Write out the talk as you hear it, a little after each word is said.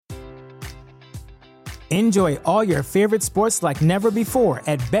Enjoy all your favorite sports like never before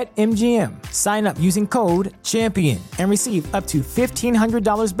at BetMGM. Sign up using code CHAMPION and receive up to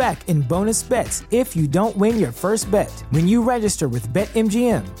 $1,500 back in bonus bets if you don't win your first bet. When you register with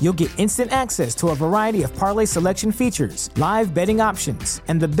BetMGM, you'll get instant access to a variety of parlay selection features, live betting options,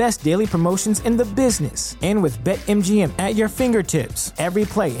 and the best daily promotions in the business. And with BetMGM at your fingertips, every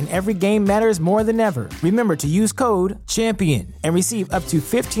play and every game matters more than ever. Remember to use code CHAMPION and receive up to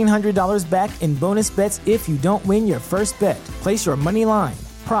 $1,500 back in bonus bets if you don't win your first bet. Place your money line,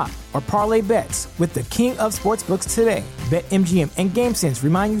 prop, or parlay bets with the king of sportsbooks today. BetMGM and GameSense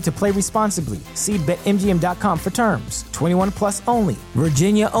remind you to play responsibly. See BetMGM.com for terms. 21 plus only.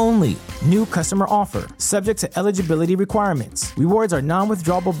 Virginia only. New customer offer. Subject to eligibility requirements. Rewards are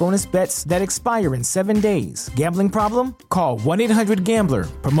non-withdrawable bonus bets that expire in 7 days. Gambling problem? Call 1-800-GAMBLER.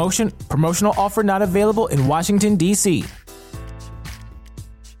 Promotional offer not available in Washington, D.C.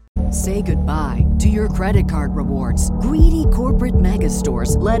 Say goodbye to your credit card rewards. Greedy corporate mega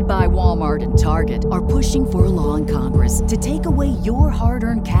stores, led by Walmart and Target, are pushing for a law in Congress to take away your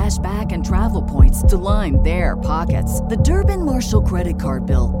hard-earned cash back and travel points to line their pockets. The Durbin-Marshall credit card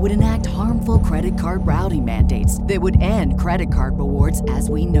bill would enact harmful credit card routing mandates that would end credit card rewards as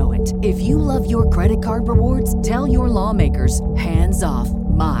we know it. If you love your credit card rewards, tell your lawmakers, hands off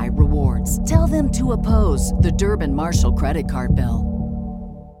my rewards. Tell them to oppose the Durbin-Marshall credit card bill.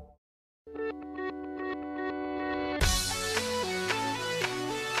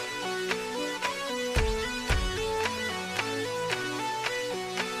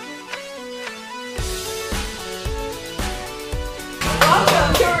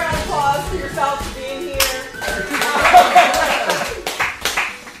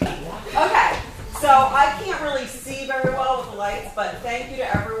 But thank you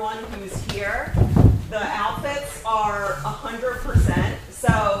to everyone who's here. The outfits are 100%.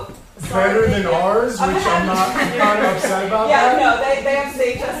 So better than ours, which I'm not kind of upset about. Yeah, no, they have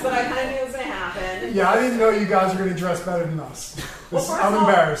saved us, but I kind of knew it was going to happen. Yeah, I didn't know you guys were going to dress better than us. I'm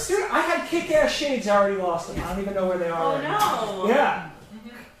embarrassed. Dude, I had kick-ass shades. I already lost them. I don't even know where they are. Oh, no. Yeah.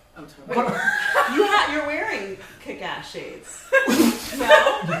 You're wearing kick-ass shades. No?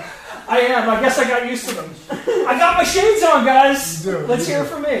 I am. I guess I got used to them. I got my shades on, guys. Let's hear it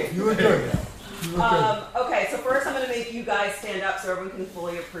from me. You look good. Okay, so first I'm going to make you guys stand up so everyone can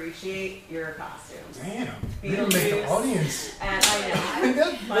fully appreciate your costumes. Damn. You're going to make the audience. And I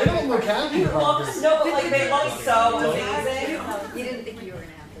know. They don't look happy about this. No, but like they look so amazing. You didn't think you were going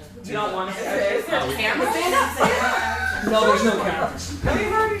to have to. You don't want to say it? There's cameras in it? No, there's no cameras. No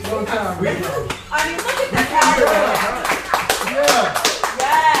camera. I mean, look at the camera. Yeah.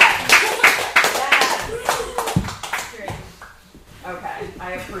 Okay,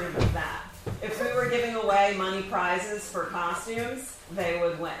 I approve of that. If we were giving away money prizes for costumes, they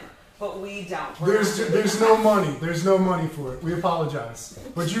would win. But we don't. There's no money. There's no money for it. We apologize.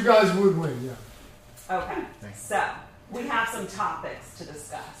 But you guys would win, yeah. Okay, so we have some topics to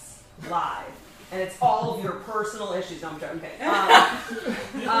discuss live. And it's all of your personal issues. No, I'm joking. Okay,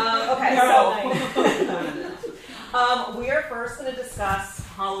 so we are first going to discuss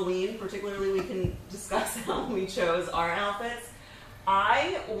Halloween. Particularly, we can discuss how we chose our outfits.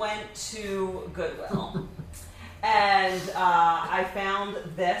 I went to Goodwill, and I found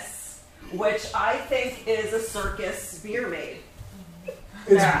this, which I think is a circus beer maid.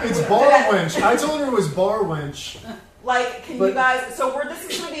 It's bar wench. I told her it was bar wench. Like, you guys, this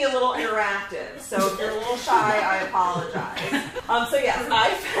is going to be a little interactive, so if you're a little shy, I apologize. So yes,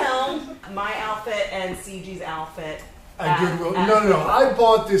 I found my outfit and CG's outfit at Goodwill. No. I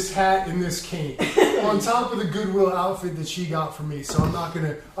bought this hat and this cane on top of the Goodwill outfit that she got for me, so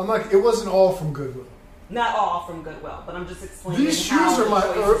it wasn't all from Goodwill. Not all from Goodwill, but I'm just explaining. These shoes are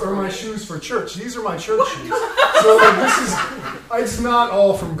my shoes for church. These are my church shoes. So it's not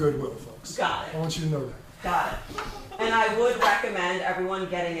all from Goodwill, folks. Got it. I want you to know that. Got it. And I would recommend everyone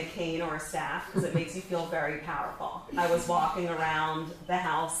getting a cane or a staff because it makes you feel very powerful. I was walking around the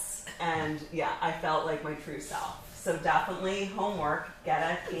house and I felt like my true self. So definitely homework, get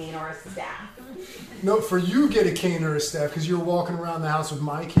a cane or a staff. No, for you get a cane or a staff because you're walking around the house with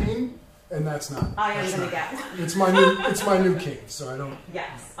my cane, and that's not. I am going to get one. It's my new cane, so I don't.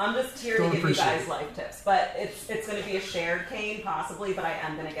 Yes, I'm just here to give you guys life tips, but it's going to be a shared cane possibly, but I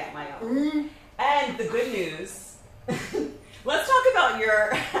am going to get my own. And the good news. Let's talk about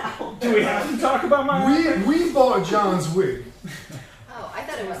your outfit. Do we have to talk about my outfit? We bought John's wig. Oh, I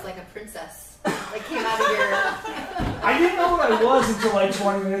thought it was like a princess. Like came out of your. I didn't know what I was until like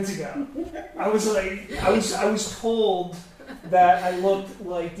 20 minutes ago. I was told that I looked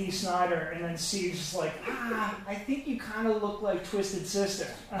like Dee Snider, and then Steve's just like, I think you kind of look like Twisted Sister.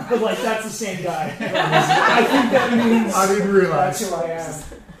 But like, that's the same guy. I think that means I didn't realize. that's who I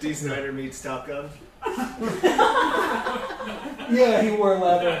am. Dee Snider meets Top Gun. Yeah, he wore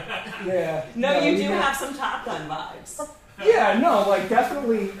leather. Yeah. No, you do have some Top Gun vibes. Yeah, no, like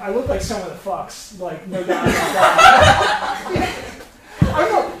definitely, I look like some of the fucks, like no doubt about that. I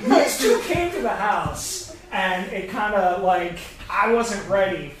don't know. These two came to the house, and it kind of like I wasn't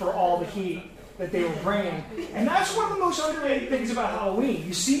ready for all the heat that they were bringing, and that's one of the most underrated things about Halloween.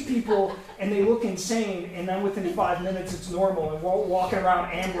 You see people and they look insane, and then within 5 minutes it's normal, and we're walking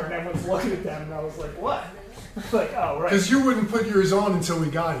around Amber, and everyone's looking at them, and I was like, what? Like, oh, right. Because you wouldn't put yours on until we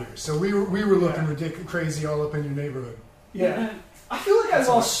got here, so we were looking ridiculous, crazy all up in your neighborhood. Yeah. I feel like I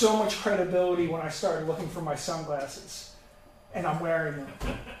lost so much credibility when I started looking for my sunglasses, and I'm wearing them.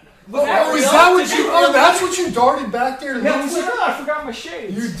 Is that what you? Oh, that's what you darted back there to Yeah, I lose was like, it? oh, I forgot my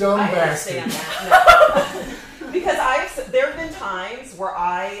shades. You dumb I bastard. understand that. No. Because there have been times where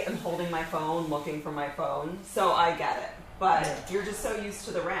I am holding my phone, looking for my phone, so I get it. But you're just so used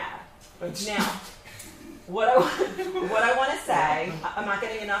to the rad. Now, what I want to say, I'm not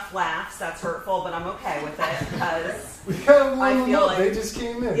getting enough laughs. That's hurtful, but I'm okay with it because We got I one feel up. like- They just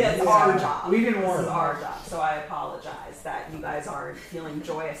came in. yeah, it's our job. We didn't warn This is them. our job, so I apologize that you guys aren't feeling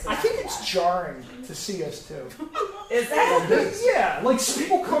joyous. I about think it's that. jarring to see us too. Is that? Yeah, like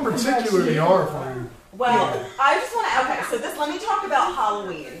people come from Particularly backstage. horrifying. Well, I just want to, okay, so let me talk about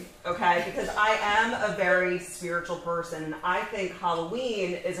Halloween, okay, because I am a very spiritual person. I think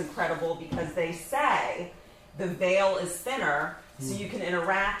Halloween is incredible because they say the veil is thinner so you can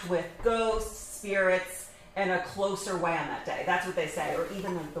interact with ghosts, spirits, in a closer way on that day. That's what they say, or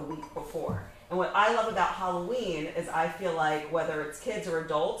even like the week before. And what I love about Halloween is I feel like whether it's kids or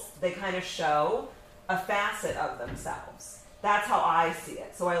adults, they kind of show a facet of themselves. That's how I see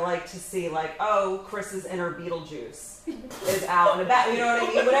it. So I like to see like, oh, Chris's inner Beetlejuice is out and about. You know what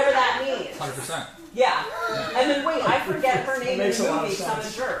I mean? Whatever that means. 100%. Yeah. And then wait, I forget her name in Makes a the lot of movie, so I'm a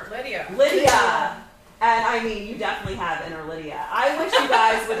sense. jerk. Lydia. Lydia. And I mean, you definitely have inner Lydia. I wish you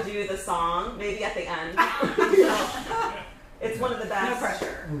guys would do the song, maybe at the end. It's one of the best. No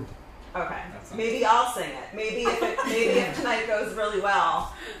pressure. Okay. Maybe I'll sing it. Maybe if tonight goes really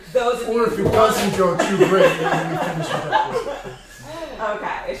well, those of you Or if who it doesn't go too great, then we finish with that.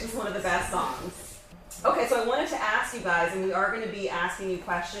 Okay, it's just one of the best songs. Okay, so I wanted to ask you guys, and we are going to be asking you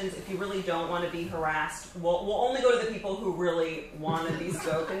questions. If you really don't want to be harassed, we'll only go to the people who really want to be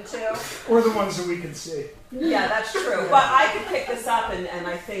spoken to. Or the ones that we can see. Yeah, that's true. But I could pick this up and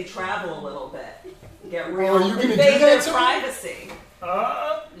I think travel a little bit. Get real. are you gonna do invade that their to me? privacy.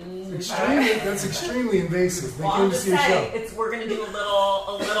 That's extremely invasive. They Well, came I'm to just see a saying, show. we're going to do a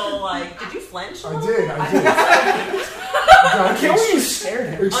little like, did you flench a I little did. bit? I Can't believe you scared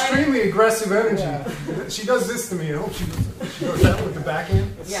him. Extremely aggressive energy. Yeah. She does this to me, and I hope she goes that with the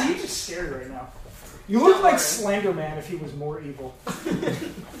backhand. Yeah. See, you're just scared right now. You look like Slender Man if he was more evil.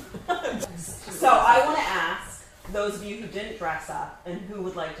 So I want to ask those of you who didn't dress up and who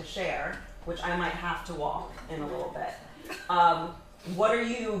would like to share, which I might have to walk in a little bit. What are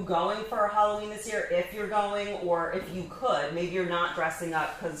you going for Halloween this year, if you're going, or if you could? Maybe you're not dressing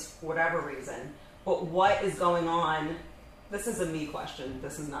up because whatever reason. But what is going on? This is a me question.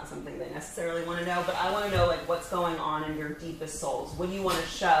 This is not something they necessarily want to know, but I want to know like what's going on in your deepest souls. What do you want to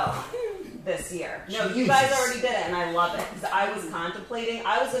show this year? No, you guys Jesus. already did it, and I love it because I was contemplating.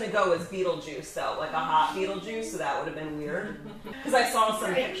 I was going to go as Beetlejuice though, like a hot Beetlejuice, so that would have been weird because I saw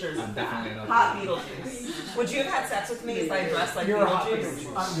some pictures of definitely that. not Hot Beetlejuice. Would you have had sex with me if I dressed like You're a hot Beetlejuice?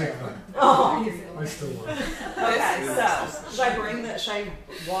 Beetlejuice. Yeah, Oh, I still want. okay. So should I bring the? Should I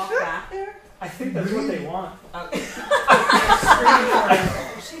walk back there? I think that's what they want. Okay.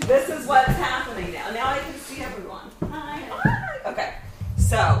 This is what's happening now. Now I can see everyone. Hi. Okay.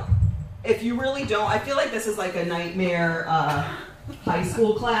 So, if you really don't, I feel like this is like a nightmare high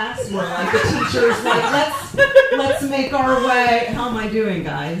school class where like the teacher's like, let's make our way. How am I doing,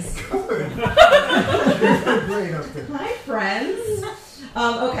 guys? You're great up there. Hi, friends.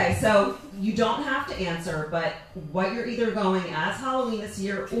 Okay, so you don't have to answer, but what you're either going as Halloween this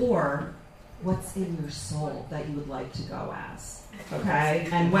year or what's in your soul that you would like to go as. Okay?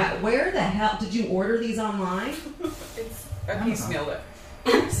 And where the hell did you order these online? I piecemealed it.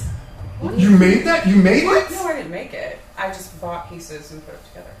 You made that? You made it? No, I didn't make it. I just bought pieces and put it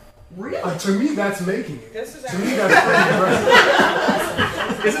together. Really? To me, that's making it. This is To me, actually that's pretty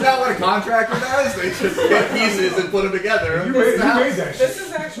impressive. Isn't that what a contractor does? They just get pieces and put them together. You made that this shit.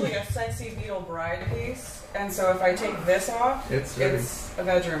 is actually actually a sexy beetle bride piece, and so if I take this off, It's a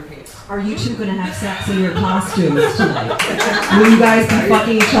bedroom piece. Are you two going to have sex in your costumes tonight? Will you guys be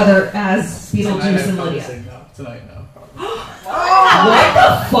fucking each other as Beetlejuice and Lydia? Tonight, no. What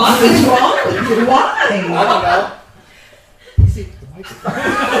the fuck is wrong with you? Why? I don't know.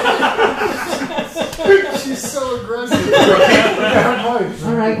 She's so aggressive.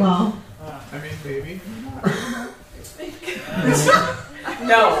 All right, well. I mean, maybe.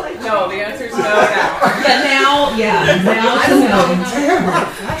 No, the answer is no now. Now it's a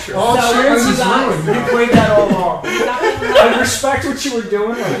no. All So, chance are you is guys- ruined You now. played that all wrong. I respect what you were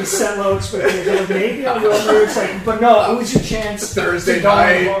doing, like you set low expectations. Like, maybe I'll go through. It's like, but no, it was your chance Thursday to go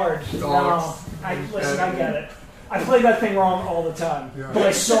night. hard. No, I get it. I play that thing wrong all the time, Yeah. but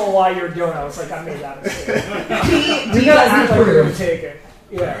I saw why you were doing it. I was like, I made that mistake. Do you guys act like you're approve? gonna take it.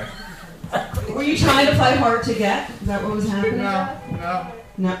 Yeah. Were you trying to play hard to get? Is that what was happening?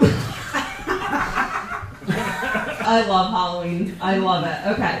 No. I love Halloween. I love it.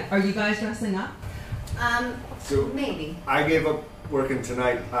 Okay, are you guys dressing up? So Maybe. I gave up working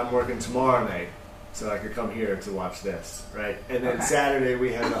tonight. I'm working tomorrow night, so I could come here to watch this, right? And then Saturday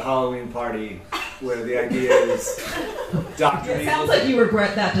we have a Halloween party where the idea is Dr. It Evil. sounds like you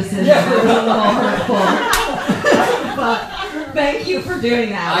regret that decision. It was a little hurtful. But thank you for doing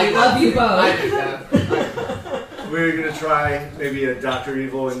that. I love you both. I did that. We're gonna try maybe a Dr.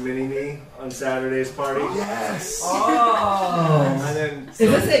 Evil and Mini-Me on Saturday's party. Yes. Oh. And then Is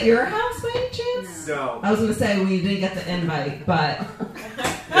this at your house by any chance? no. I was going to say we didn't get the invite, but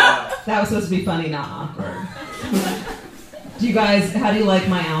that was supposed to be funny, not awkward. Do you guys, how do you like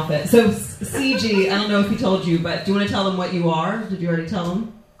my outfit? So CG, I don't know if he told you, but do you want to tell them what you are? Did you already tell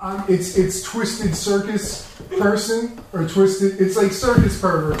them? It's twisted circus person or twisted. It's like circus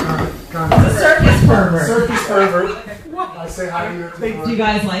pervert kind of. It's a circus pervert. Circus pervert. I say hi to you. Do you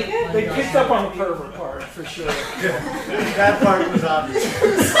guys like it? They picked up on the pervert part for sure. That part was obvious.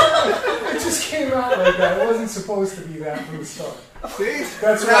 It just came out like that. It wasn't supposed to be that from the start. See?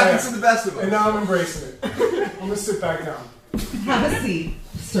 That's what why happens to the best of us. And now I'm embracing it. I'm gonna sit back down. Have a seat,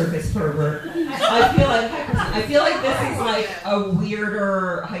 circus pervert. I feel like this is like a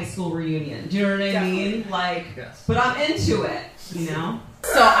weirder high school reunion. Do you know what I mean? Like, but I'm into it, you know?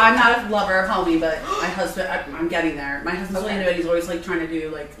 So I'm not a lover of Halloween, but my husband, I'm getting there. My husband's really into it. He's always like trying to do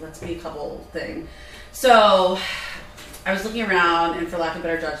like, let's be a couple thing. So I was looking around, and for lack of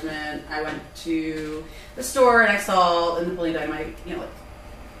better judgment, I went to the store and I saw the Napoleon Dynamite, like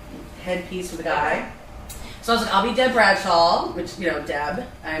headpiece for the guy. So I was like, I'll be Deb Bradshaw, which, Deb.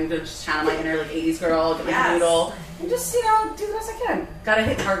 I'm going to just channel my inner, 80s girl, get my noodle, and just, do the best I can. Gotta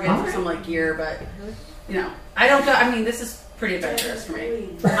hit Target for some, gear, but, I don't go, this is pretty adventurous for me.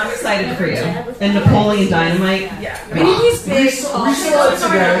 I'm excited for you. And Napoleon Dynamite. Yeah. He's big. We saw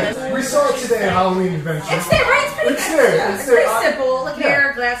it today at Halloween Adventure. It's there, right? It's pretty It's there. Yeah, It's it's pretty there. simple.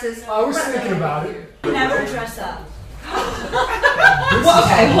 Hair, glasses. I was thinking about it. Never dress up. Well,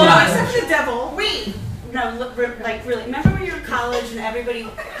 okay, hold on. Except for the devil. Wait. No, really. Remember when you were in college and everybody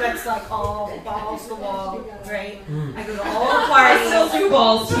gets all balls to the wall, right? I go to all the parties. I still do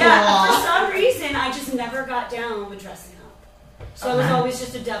balls to the Yeah, wall. for some reason, I just never got down with dressing up. So I was always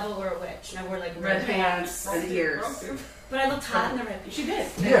just a devil or a witch. And I wore red pants and ears. But I looked hot in the red. She did.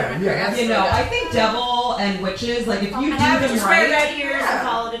 Yeah. I think devil and witches, if you do I would them just wear right. red ears and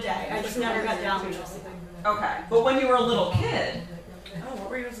call it a day. I just never got down with dressing up. Okay, but when you were a little kid. Oh,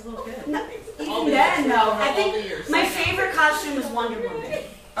 what were you as a little kid? Even then, no. I think my favorite costume was Wonder Woman. Okay.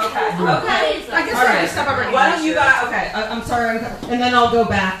 I guess All right. step over. Why don't you guys? Okay, I'm sorry, and then I'll go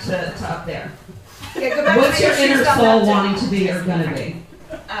back to up there. Yeah, go back What's to your shoes inner down soul that wanting to be or gonna be?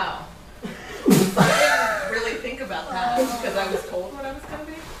 Oh. I didn't really think about that because I was told what I was going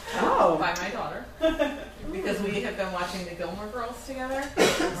to be by my daughter. Because we have been watching the Gilmore Girls together.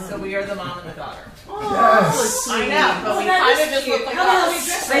 So we are the mom and the daughter. Yes. I know, but we kind of just look like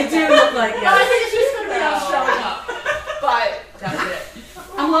us. They do look like I think she's going to be all showing up. But that's it.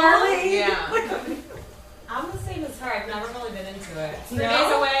 I'm Marley. Yeah. I'm the same as her. I've never really been into it. 3 No?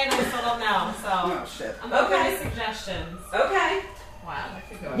 days away and I still don't know. So Oh shit. I'm open to suggestions. Okay. Wow. I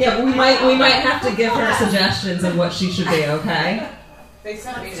could go. Yeah, we might have to give her suggestions of what she should be. Okay. They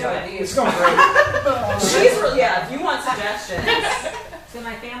sent me Let's the do it. idea. It's going great. She's really, if you want suggestions. So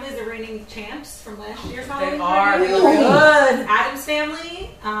my family's the reigning champs from last year's They Halloween. are. They look party. good. Adam's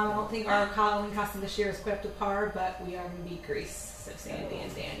family. I don't think our Halloween costume this year is equipped to par, but we are going to be Grease. So Sandy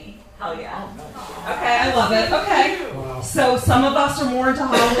and Danny. Hell yeah. Okay, I love it. Okay. So some of us are more into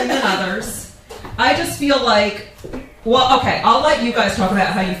Halloween than others. I just feel like, I'll let you guys talk about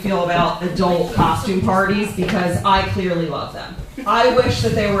how you feel about adult costume parties because I clearly love them. I wish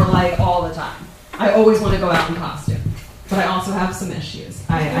that they were like all the time. I always want to go out in costume, but I also have some issues.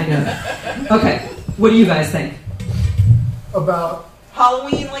 I know that. Okay, what do you guys think? About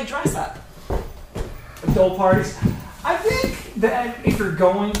Halloween, like dress up. Adult parties. I think that if you're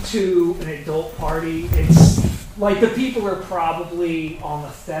going to an adult party, it's like the people are probably on the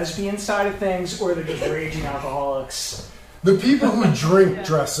thespian side of things, or they're just raging alcoholics. the people who drink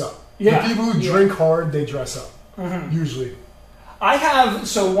dress up. Yeah. The people who drink hard, they dress up. Mm-hmm. Usually. I have,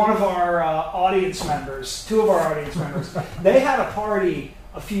 so one of our audience members, two of our audience members, they had a party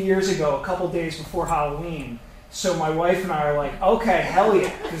a few years ago, a couple days before Halloween. So my wife and I are like, okay, hell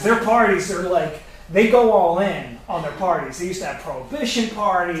yeah. Because their parties, they're like, they go all in on their parties. They used to have prohibition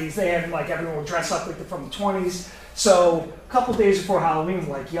parties. They had, like, everyone would dress up like from the 20s. So a couple days before Halloween,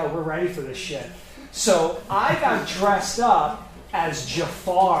 we're like, yo, we're ready for this shit. So I got dressed up as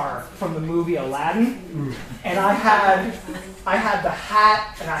Jafar from the movie Aladdin, and I had the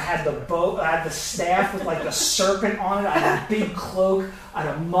hat, and I had the bow, I had the staff with like the serpent on it. I had a big cloak, I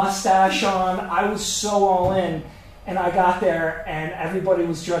had a mustache on. I was so all in, and I got there, and everybody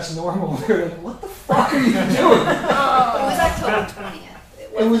was dressed normal. They were like, "What the fuck are you doing?" It was October 20th.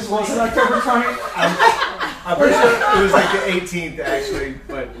 Was it October 20th? I'm pretty sure it was like the 18th actually,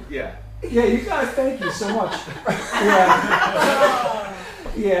 but yeah. Yeah, you guys, thank you so much.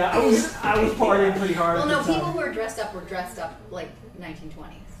 Yeah, I was partying pretty hard. Well, at no, the time. people who were dressed up like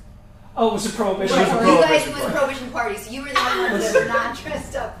 1920s. Oh, it was a prohibition. You guys, it was a prohibition party, so you were the only ones that were not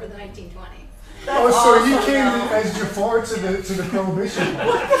dressed up for the 1920s. Oh, so you came as Jafar to the prohibition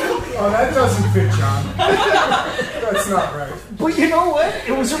party. Oh, that doesn't fit, John. That's not right. But you know what?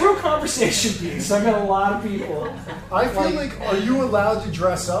 It was a real conversation piece. I met a lot of people. I feel like, are you allowed to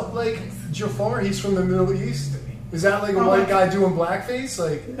dress up like Jafar? He's from the Middle East. Is that like a white guy doing blackface?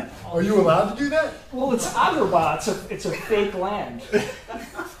 Like, are you allowed to do that? Well, it's Agrabah. It's a fake land.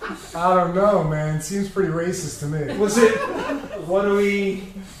 I don't know, man. It seems pretty racist to me. Was it? What do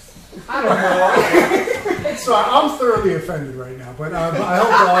we? I don't know. So I'm thoroughly offended right now, but I hope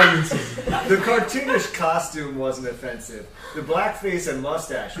the audience is. The cartoonish costume wasn't offensive. The blackface and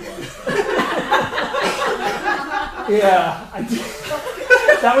mustache was. Yeah,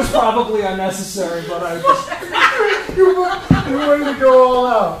 that was probably unnecessary, but I just... You're ready to go all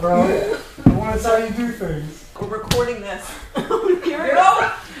out, bro. That's how you do things. We're recording this. Here we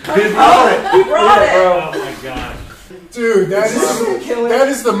go. He brought it. He brought it. Oh my god. Dude, that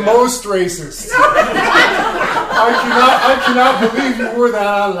is the most racist. I cannot believe you wore that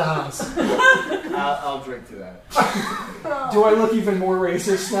out of the house. I'll drink to that. Do I look even more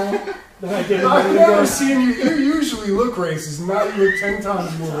racist now than I did a I've minute never ago? seen you. You usually look racist. Now you look 10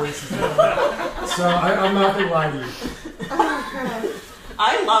 times more racist. So I'm not going to lie to you.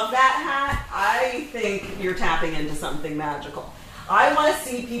 I love that hat. I think you're tapping into something magical. I want to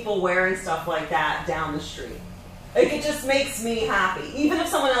see people wearing stuff like that down the street. Like, it just makes me happy. Even if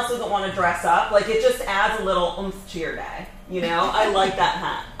someone else doesn't want to dress up, like, it just adds a little oomph to your day. You know? I like that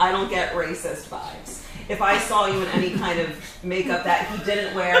hat. I don't get racist vibes. If I saw you in any kind of makeup that he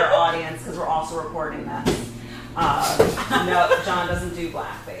didn't wear, audience, because we're also recording this. No, John doesn't do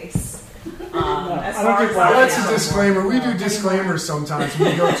blackface. That's a disclaimer. We do disclaimers sometimes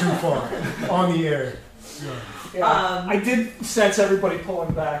when we go too far on the air. Yeah. I did sense everybody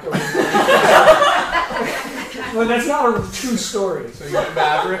pulling back over But that's not a true story. So you're a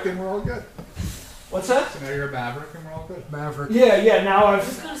Maverick and we're all good. What's that? So now you're a Maverick and we're all good. Maverick. Yeah, now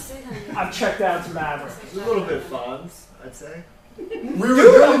I've checked out to Maverick. It's a little bit Fonz, I'd say. We were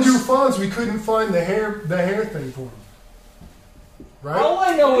going to do Fonz. We couldn't find the hair thing for him. Right? All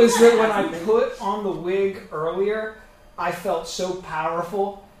I know is that when I put on the wig earlier, I felt so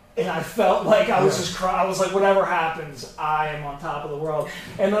powerful. And I felt like I was just crying. I was like, whatever happens, I am on top of the world.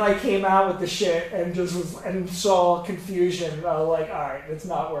 And then I came out with the shit and just saw confusion. And I was like, all right, it's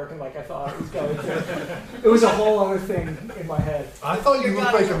not working like I thought it was going to. It was a whole other thing in my head. I thought you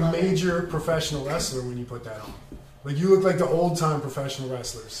looked like a major professional wrestler when you put that on. Like, you look like the old-time professional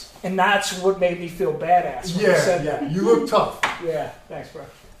wrestlers. And that's what made me feel badass when you said that. You look tough. Yeah, thanks, bro.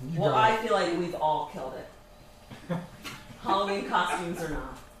 Well, I feel like we've all killed it. Halloween costumes or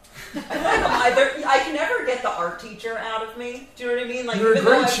not. I can never get the art teacher out of me. Do you know what I mean? Like, You're even a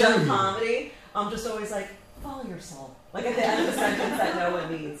though great I've done cheerleader. comedy, I'm just always like, follow your soul. Like at the end of a sentence that no one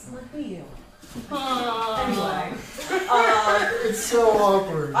needs. I'm like, be you. Anyway. It's so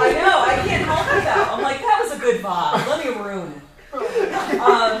awkward. I know. I can't help it though. I'm like, that was a good vibe. Let me ruin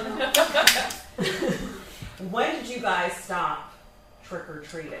it. When did you guys stop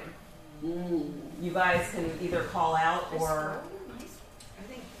trick-or-treating? You guys can either call out or... I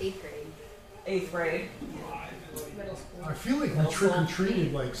think 8th grade. 8th grade. I feel like we trick or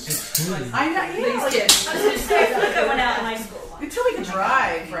treated like 16. I know, yeah. These kids. I was gonna say, I feel like I went out in high school once. Until we could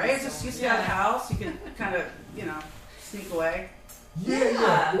drive, right? Just used to have a house, you could kind of, sneak away.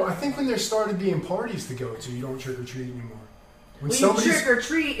 Yeah. Well, I think when there started being parties to go to, you don't trick or treat anymore. When you trick or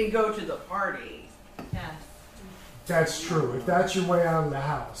treat and go to the party. Yes. That's true. If that's your way out of the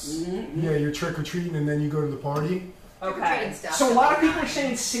house, yeah, you're trick or treating and then you go to the party. Okay. So a lot of people are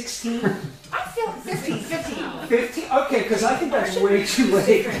saying 16. I feel 15. 15? Okay, because I think that's way too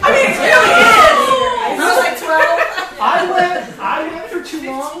late. I mean, it's really is. I was like 12. I went for too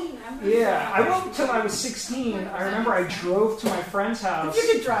long. Yeah, I went until I was 16. I remember I drove to my friend's house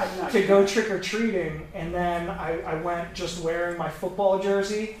to go trick-or-treating, and then I went just wearing my football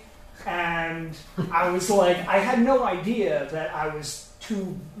jersey, and I was like, I had no idea that I was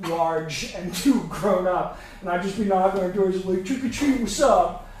too large and too grown up, and I'd just be knocking on doors like, trick-or-treat, what's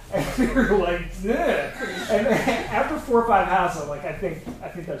up? And they were like, yeah. And after 4 or 5 houses, I'm like, I think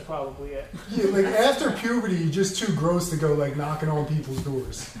that's probably it. Yeah, like after puberty, you're just too gross to go like knocking on people's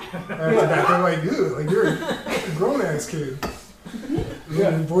doors. After that, they're like, ew, like you're a grown ass kid. Yeah.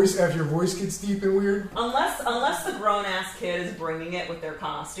 After your voice gets deep and weird. Unless the grown ass kid is bringing it with their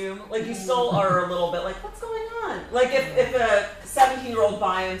costume, like you still are a little bit like, what's going on? Like if a 17-year-old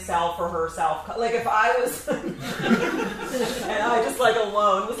by himself or herself, like if I was and I just like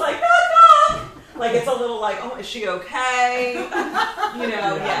alone was like, no. Like it's a little like, oh, is she okay?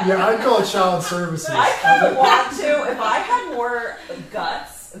 Yeah. Yeah, I'd call it child services. I kind of want to. If I had more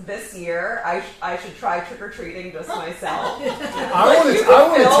guts this year, I should try trick or treating just myself. I want to take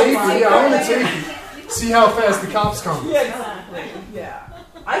it. Yeah, I want to take it. See how fast the cops come. Yeah, exactly. Yeah.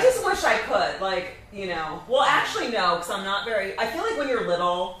 I just wish I could, well, actually, no, because I'm not very, I feel like when you're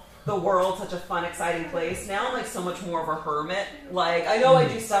little, the world's such a fun, exciting place. Now I'm, so much more of a hermit. Like, I know I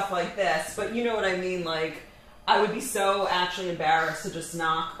do stuff like this, but you know what I mean? Like, I would be so actually embarrassed to just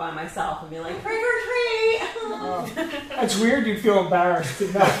knock by myself and be like, trick or treat! It's weird you feel embarrassed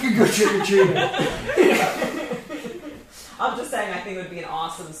to knock and go trick or treating. I'm just saying I think it would be an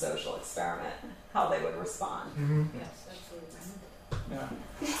awesome social experiment, how they would respond. Mm-hmm. Yes, absolutely. Yeah.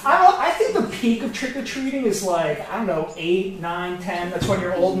 I think the peak of trick-or-treating is 8, 9, 10. That's when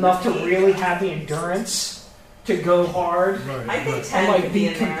you're old enough to really have the endurance to go hard. Right, I think 10 and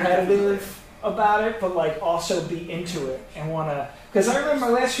be competitive about it, but also be into it and want to. Because I remember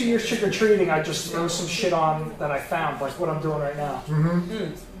my last few years trick-or-treating, I just throw some shit on that I found, like what I'm doing right now.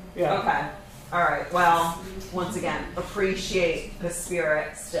 Mm-hmm. Yeah. Okay. All right. Well, once again, appreciate the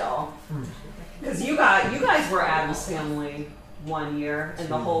spirit still. Because you guys were Adam's family 1 year, and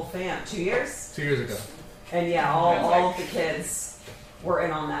the whole fam 2 years. 2 years ago. And yeah, all of the kids were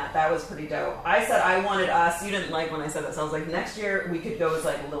in on that. That was pretty dope. I said I wanted us. You didn't like when I said this. I was like, next year we could go as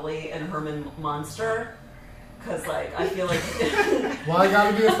Lily and Herman Munster. Because, I feel like... Why I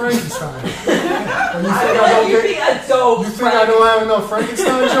gotta be a Frankenstein? You'd be a dope. You think I don't have enough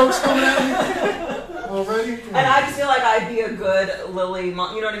Frankenstein jokes coming at me already? And I just feel like I'd be a good Lily... You know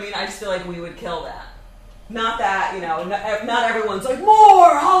what I mean? I just feel like we would kill that. Not that, not everyone's like,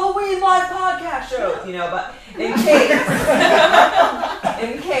 more Halloween live podcast shows, but in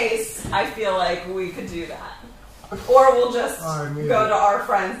case, I feel like we could do that. Or we'll just go to our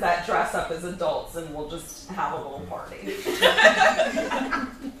friends that dress up as adults and we'll just have a little party.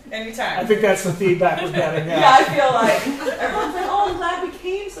 Anytime. I think that's the feedback we're getting. Yeah, I feel like everyone's like, oh, I'm glad we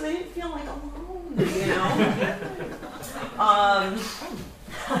came so they didn't feel like alone,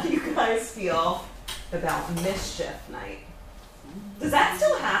 How do you guys feel about Mischief Night? Does that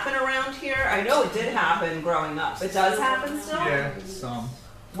still happen around here? I know it did happen growing up. It does happen still? Yeah, some.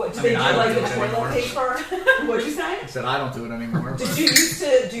 What, do they do the toilet paper? What'd you say? I said I don't do it anymore. Did you used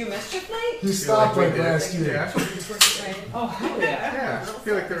to do Mischief Night? He stopped last year. Yeah. Oh, hell yeah. Yeah, I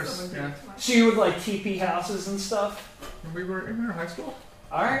feel like there's, So you would TP houses and stuff? When we were in high school?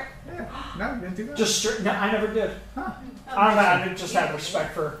 Alright. Yeah. No, you didn't do that? No, I never did. Huh. I don't know, I just have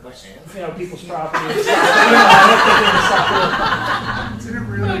respect for, people's property. Didn't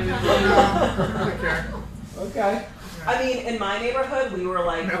really care. Okay. I mean, in my neighborhood, we were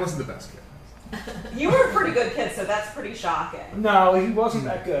I wasn't the best kid. You were a pretty good kid, so that's pretty shocking. No, he wasn't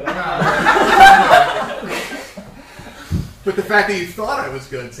that good. But the fact that you thought I was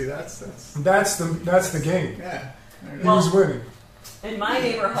good, see, that's the game. Yeah. He was winning. In my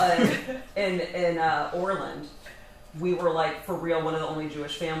neighborhood, in Orland, we were for real one of the only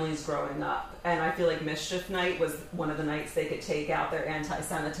Jewish families growing up, and I feel like Mischief Night was one of the nights they could take out their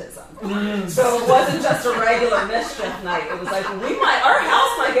anti-Semitism. So it wasn't just a regular Mischief Night. It was our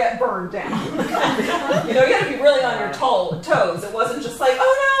house might get burned down. You had to be really on your toes. It wasn't just oh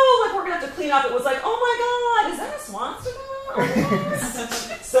no, we're gonna have to clean up. It was oh my God, is that a Swanson?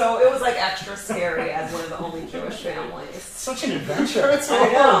 So it was like extra scary as one of the only Jewish families. Such an adventure. That's so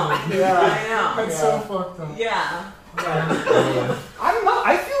I know. horrible. Yeah. I know. That's so fucked up. Yeah. I don't know.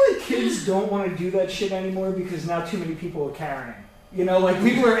 I feel like kids don't want to do that shit anymore because now too many people are carrying. You know, like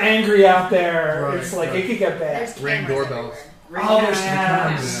people are angry out there. Right, it's like it could get bad. There's Ring cameras doorbells. everywhere. Oh, there's Yeah.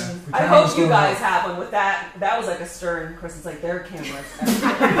 cameras. The I camera's hope you going guys off. have one with that. That was like a stern. Chris is like, there are cameras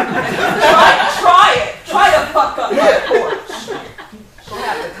everywhere. Try it. Try to fuck up my porch. She'll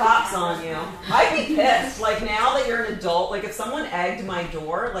have the cops on you. I'd be pissed. Like now that you're an adult, like if someone egged my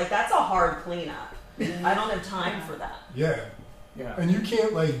door, like that's a hard cleanup. I don't have time for that. Yeah. Yeah. And you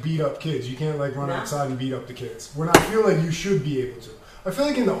can't like beat up kids. You can't like run No. outside and beat up the kids. When I feel like you should be able to. I feel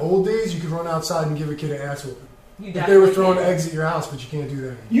like in the old days you could run outside and give a kid an ass whooping. You If they were definitely throwing can. eggs at your house, but you can't do that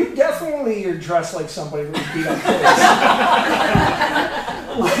anymore. You definitely are dressed like somebody who would beat up kids.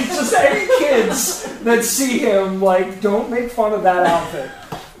 Like just any kids that see him, like don't make fun of that outfit.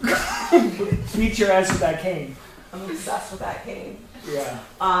 Beat your ass with that cane. I'm obsessed with that cane. Yeah.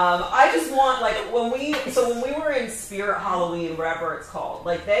 I just want like when we were in Spirit Halloween, whatever it's called,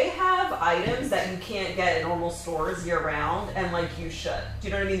 like they have items that you can't get in normal stores year round, and like you should. Do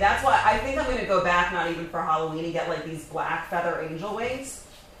you know what I mean? That's why I think I'm gonna go back, not even for Halloween, and get like these black feather angel wings.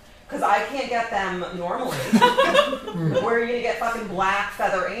 Because I can't get them normally. Where are you gonna get fucking black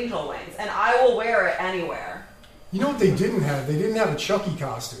feather angel wings? And I will wear it anywhere. You know what they didn't have? They didn't have a Chucky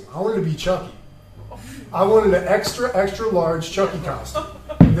costume. I wanted to be Chucky. I wanted an extra large Chucky costume.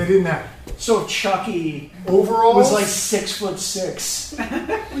 They didn't have it. So Chucky Overalls was like 6'6".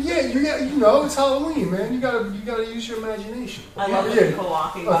 Well, yeah, you know, it's Halloween, man. You gotta use your imagination. I love the people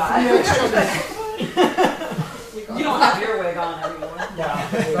walking a by. 3X Chucky. You don't have your wig on anymore. Yeah.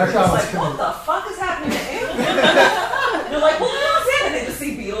 That It's guy was like, killing what it. the fuck is happening to Anna? They're like, well, they're not saying they just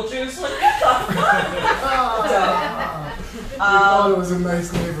see Beetlejuice. Like, what the fuck? I thought it was a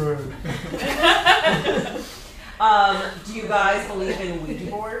nice neighborhood. Do you guys believe in Ouija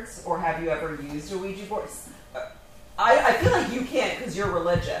boards, or have you ever used a Ouija board? I feel like you can't because you're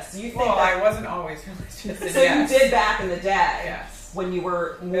religious. You think Well, that I wasn't always religious. so yes. you did back in the day, Yes. when you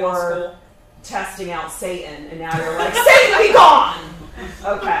were Middle more school. testing out Satan, and now you're like, Satan, be gone.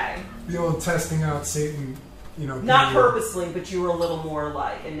 Okay, The old testing out Satan, you know. not period. purposely, but you were a little more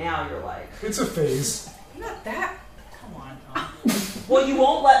like, and now you're like. It's a phase. Not that. Come on, Tom. Well, you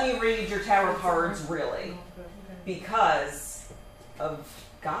won't let me read your tarot cards, really, because of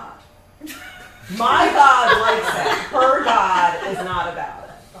God. My God likes it. Her God is not about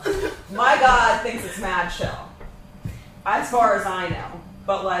it. My God thinks it's mad chill, as far as I know.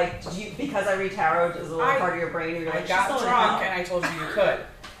 But like, because I read tarot, is a little part of your brain, and you're I like, got she's going drunk to and I told you you could,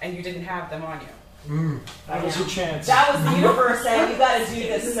 and you didn't have them on you. That was your chance. That was the universe saying, you got to do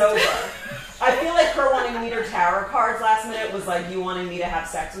this sober. I feel like her wanting me to read tarot cards last minute was like you wanting me to have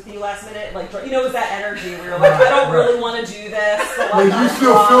sex with you last minute. Like, you know, it was that energy where you're like, I don't really want to do this. But Like, I'm you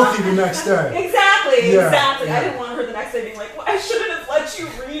feel drunk. filthy the next day. Exactly, Yeah, exactly. yeah. I didn't want her the next day being like, well, I shouldn't have let you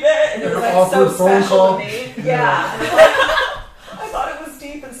read it. And it was An like so awkward phone special call. to me. Yeah. Yeah. And it's like, I thought it was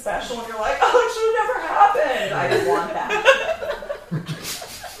deep and special. And you're like, oh, it should have never happened. I didn't want that.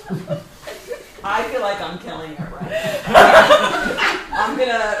 I feel like I'm killing it right now. I'm going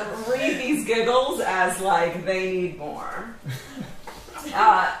to read these giggles as like they need more.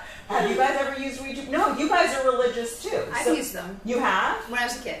 Have you guys ever used Ouija? No, you guys are religious too. I've So- used them. You have? When I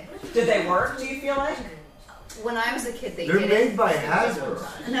was a kid. Did they work, do you feel like? When I was a kid, they They're did made it. by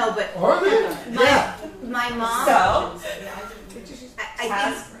Hasbro. No, but Are they? my mom. So, I think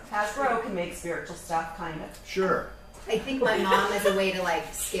Hasbro can make spiritual stuff, kind of. Sure. I think my mom, as a way to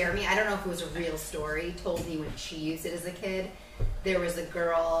like scare me, I don't know if it was a real story, told me when she used it as a kid. There was a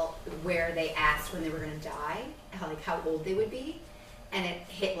girl where they asked when they were going to die, how old they would be, and it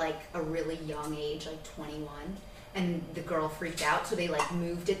hit like a really young age, like 21. And the girl freaked out, so they like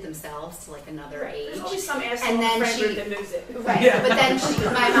moved it themselves to like another age. There's always some asshole and then friend she, group that moves it. right? Yeah. But then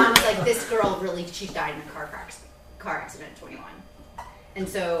my mom was like, "This girl really, she died in a car accident at 21." And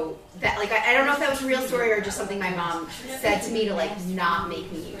so that, like, I don't know if that was a real story or just something my mom said to me to like not make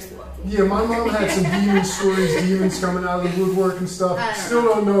me use the book. Yeah, my mom had some demon stories, demons coming out of the woodwork and stuff. I don't Still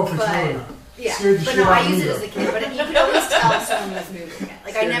don't know if it's But- real or not. Yeah, Scared the but shit no, out I of used me, it as though. a kid, but you could always tell if someone was moving it.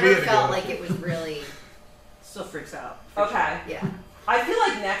 Like I Scared me never to felt go. like it was really. Still freaks out. Okay. Yeah. I feel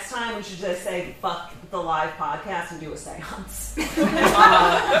like next time we should just say, fuck the live podcast and do a seance.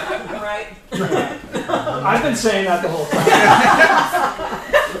 Right? I've been saying that the whole time.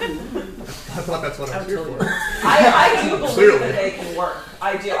 I thought that's what I was here for. I do believe Clearly. that they can work. I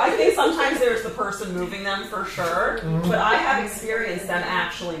I do. I think sometimes there's the person moving them for sure, but I have experienced them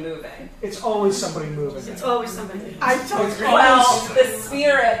actually moving. It's always somebody moving. It's always somebody. I totally agree. Well, the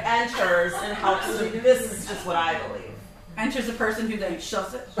spirit enters and helps. This is just what I believe. Enters a person who then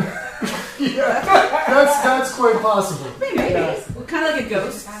shoves it. Yeah, that's quite possible. Maybe. Yeah. Well, kind of like a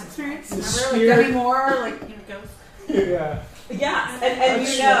ghost experience. The Remember, like spirit- Demi Moore, like ghosts. Yeah. Yeah, and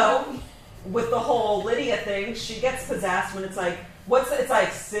you know, with the whole Lydia thing, she gets possessed when it's like, it's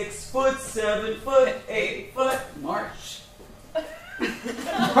like 6 foot, 7 foot, 8 foot. March.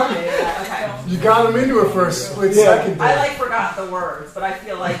 Okay. You got him into it for a split second there. I forgot the words, but I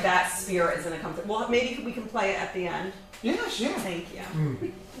feel like that spirit is gonna come through. Well, maybe we can play it at the end. Yes, yeah. Thank you.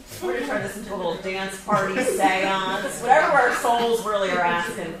 We're gonna turn this into a little dance party seance, whatever our souls really are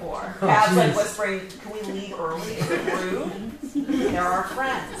asking for. Cab's like whispering, "Can we leave early? Is it rude? They're our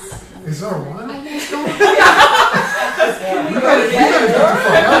friends." Is there one on this going? We gotta get the fuck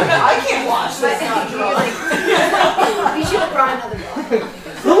out. I can't watch this. Not drunk. We should have brought another bottle.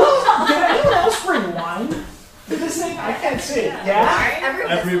 Did anyone else bring wine to this thing? I can't see it. Yeah?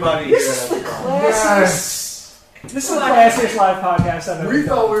 Everybody This here is has the a problem. classiest. This is the classiest live podcast I've ever We done.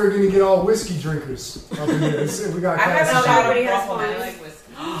 thought we were going to get all whiskey drinkers up in here. We got I haven't classes. got Everybody a has waffle. one. I like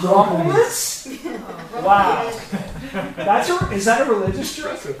whiskey. Rumplemans? Wow. Is that a religious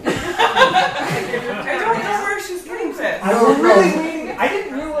joke? I don't know where she's getting this. I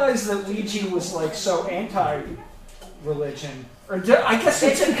didn't realize that Ouija was like so anti-religion. Or I guess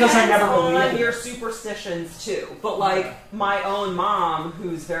it's because I never on believed your it. superstitions too. But like my own mom,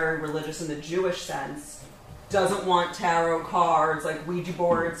 who's very religious in the Jewish sense, doesn't want tarot cards, like Ouija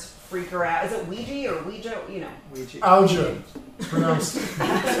boards, freak her out. Is it Ouija or Ouija? You know. Ouija. Alja. It's pronounced.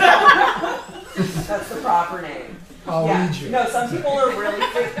 That's the proper name. Ouija. No, some people are really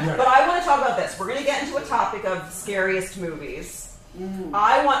freaked. Yeah. But I want to talk about this. We're going to get into a topic of scariest movies.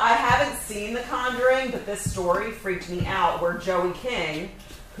 I haven't seen The Conjuring, but this story freaked me out where Joey King,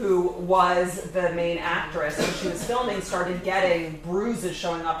 who was the main actress when she was filming, started getting bruises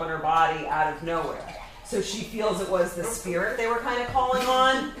showing up on her body out of nowhere. So she feels it was the spirit they were kind of calling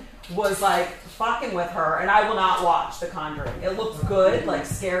on, was like fucking with her, and I will not watch The Conjuring. It looks good, like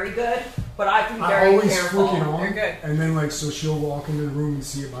scary good, but I have to be I very always careful. flick it on, They're good. and then so she'll walk into the room and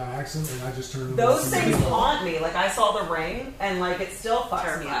see it by accident, and I just turn it on. Those and see things it. haunt me. Like I saw The Ring, and it still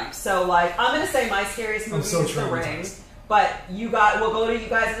fucks me up. So I'm gonna say my scariest movie so is The Ring. traumatized. But we'll go to you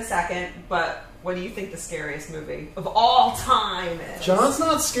guys in a second. But what do you think the scariest movie of all time is? John's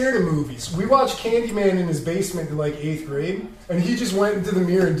not scared of movies. We watched Candyman in his basement in 8th grade, and he just went into the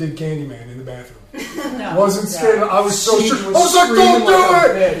mirror and did Candyman in the bathroom. Wasn't scared. I was so She sure. was I was like, screaming "Don't like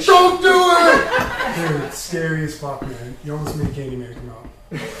a do it! bitch." Don't do it!" Dude, it's scary as fuck, man. You almost made Candyman come out.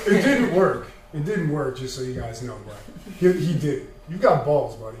 It didn't work. It didn't work. Just so you guys know, but he did it. You got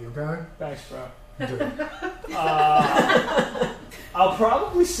balls, buddy. Okay. Thanks, bro. You did it. I'll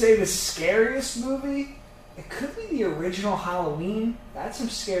probably say the scariest movie. It could be the original Halloween. That's some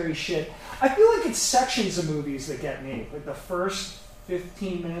scary shit. I feel like it's sections of movies that get me. Like the first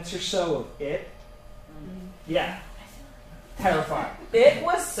 15 minutes or so of it. Yeah. Terrifying. It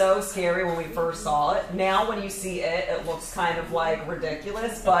was so scary when we first saw it. Now when you see it, it looks kind of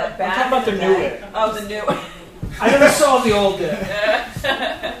ridiculous. But back talking about in the new day, It. Oh, the new. I never saw the old It.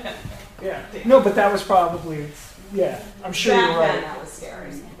 Yeah. No, but that was probably. Yeah. I'm sure Back you're right. then, that was scary.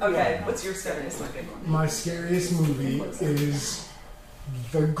 Okay, what's your scariest movie? My scariest movie is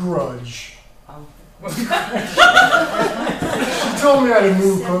The Grudge. She told me I had to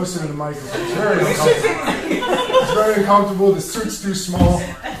move closer to the microphone. It's very uncomfortable. It's very uncomfortable. The suit's too small.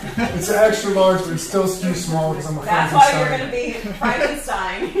 It's an extra large, but it's still too small because I'm a That's why Frankenstein. you're going to be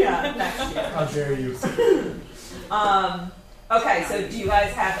Frankenstein. Yeah, next year. How dare you? Okay, so do you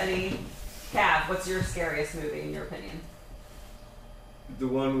guys have any? Cav, what's your scariest movie in your opinion? The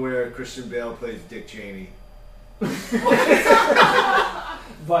one where Christian Bale plays Dick Cheney.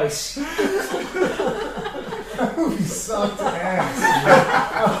 Vice. That movie sucked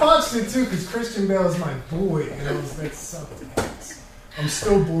ass. I watched it too because Christian Bale is my boy, and that sucked ass. I'm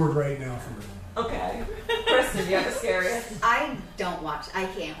still bored right now from it. Okay. Kristen, do you have a scariest? I don't watch. I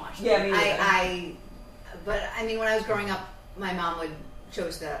can't watch. Yeah, them. me neither. But I mean, when I was growing up, my mom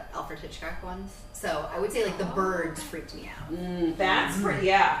chose the Alfred Hitchcock ones. So I would say The Birds freaked me out. That's pretty.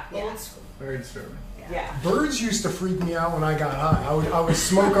 Yeah. Very disturbing. Yeah. Birds used to freak me out when I got high. I would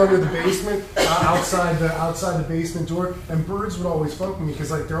smoke under the basement, outside the basement door, and birds would always fuck with me because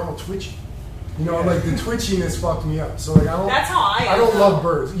they're all twitchy. You know, the twitchiness fucked me up. So I don't. That's how I am. I don't love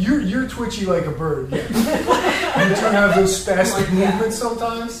birds. You're twitchy like a bird. Yeah. You do have those spastic movements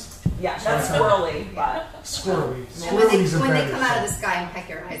sometimes. Yeah, that's squirrely, but Squirrely. And when Squirrely's a they better come out of thing. the sky and peck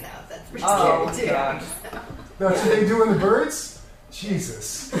your eyes out, that's pretty Oh, scary too. yeah. That's what they do in the birds?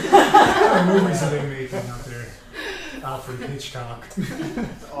 Jesus. What kind of movies are they making out there? Alfred Hitchcock.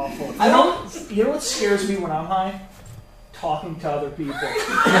 It's awful. You know what scares me when I'm high? Talking to other people. Talking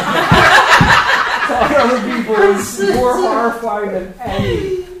to other people is more horrifying than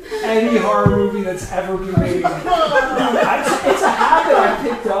any horror movie that's ever been made. Dude, it's a habit I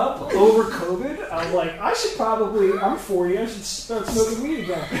picked up over COVID. I was like, I'm 40, I should start smoking weed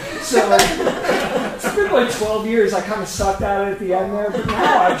again. So it's been like 12 years. I kind of sucked at it at the end there, but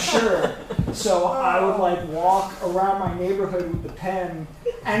now I'm sure. So I would like walk around my neighborhood with the pen,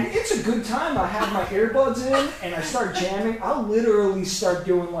 and it's a good time. I have my earbuds in, and I start jamming. I'll literally start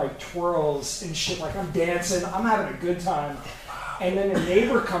doing like twirls and shit, like I'm dancing. I'm having a good time. And then a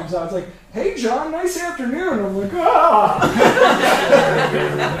neighbor comes out, it's like, "Hey John, nice afternoon." I'm like, ah.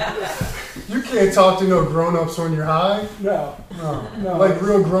 You can't talk to no grown-ups when you're high? No. Like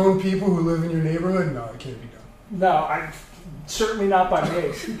real grown people who live in your neighborhood? No, it can't be done. No, I'm certainly not by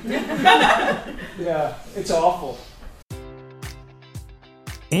me. Yeah, it's awful.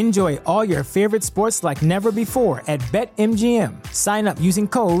 Enjoy all your favorite sports like never before at BetMGM. Sign up using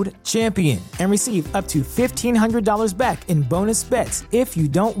code CHAMPION and receive up to $1,500 back in bonus bets if you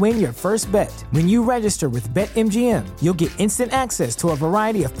don't win your first bet. When you register with BetMGM, you'll get instant access to a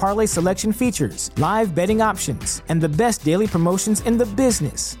variety of parlay selection features, live betting options, and the best daily promotions in the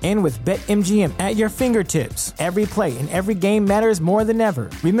business. And with BetMGM at your fingertips, every play and every game matters more than ever.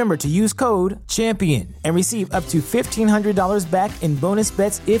 Remember to use code CHAMPION and receive up to $1,500 back in bonus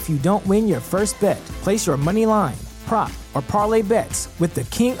bets if you don't win your first bet. Place your money line, prop, or parlay bets with the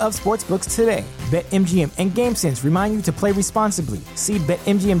king of sportsbooks today. BetMGM and GameSense remind you to play responsibly. See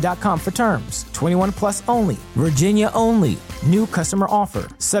BetMGM.com for terms. 21 plus only. Virginia only. New customer offer.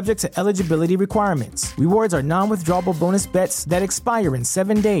 Subject to eligibility requirements. Rewards are non-withdrawable bonus bets that expire in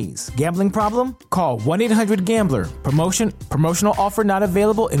 7 days. Gambling problem? Call 1-800-GAMBLER. Promotional offer not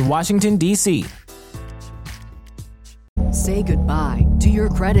available in Washington, D.C. Say goodbye to your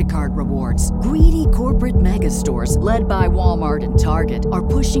credit card rewards. Greedy corporate mega stores, led by Walmart and Target, are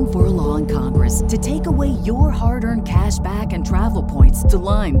pushing for a law in Congress to take away your hard-earned cash back and travel points to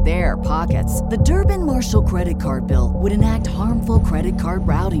line their pockets. The Durbin-Marshall credit card bill would enact harmful credit card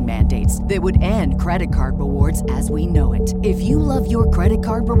routing mandates that would end credit card rewards as we know it. If you love your credit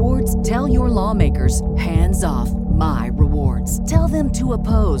card rewards, tell your lawmakers, hands off my rewards. Tell them to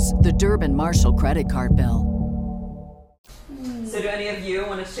oppose the Durbin-Marshall credit card bill. So do any of you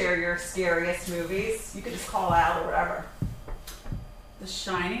want to share your scariest movies? You could just call out or whatever. The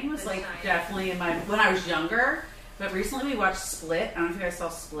Shining was definitely in my when I was younger. But recently we watched Split. I don't know if you guys saw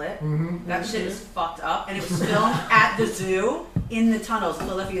Split. Mm-hmm. That shit is fucked up, and it was filmed at the zoo in the tunnels,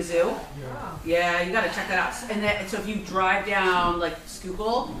 Philadelphia Zoo. Yeah, you got to check that out. And so if you drive down like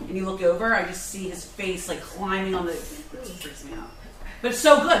Schuylkill and you look over, I just see his face like climbing on the. It freaks me out. But it's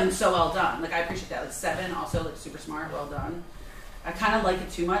so good and so well done. Like I appreciate that. Like Seven, also like super smart, well done. I kind of like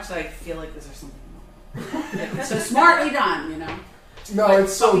it too much that I feel like there's something wrong. It's so smartly done, you know. No,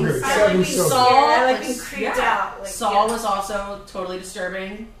 it's so good. Seven's so good. I like being creeped out. Like, Saw was also totally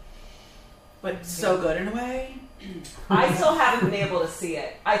disturbing, but so good in a way. I still haven't been able to see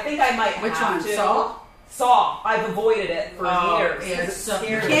it. I think I might Which have one? to. Saw? I've avoided it for years. Yeah, It's so,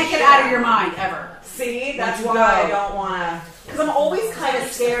 you scary can't get shit. out of your mind ever. See, that's Once you why I go. don't want to. Because I'm always kind of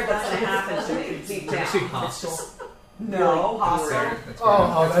scared that's going to happen to me deep down. Hostel? No, Hostel.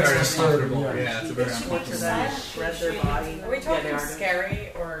 Oh, It's that's very disturbing. uncomfortable. Yeah. Yeah, it's a very uncomfortable. Shred their body. Are we talking they are.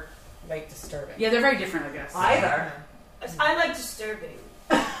 scary or like disturbing? Yeah, they're very different, I guess. Either. I like disturbing.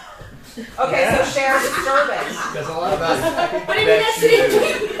 Okay, so share disturbing. There's a lot about it. But I mean, that's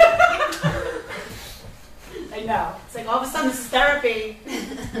the I know. It's like all of a sudden this is therapy.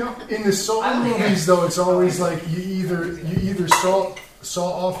 You know, in the Saw movies, though, it's always like you either saw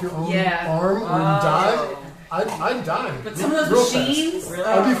off your own arm or you die. I'd die. But some of those real machines, fast.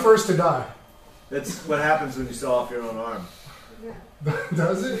 I'd be first to die. That's what happens when you saw off your own arm.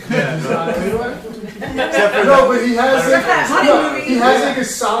 Does it? Yeah, Does no. it anyway? Except for No, but he has Honey he has like a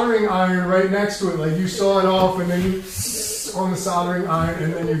soldering iron right next to it. Like you saw it off, and then you on the soldering iron,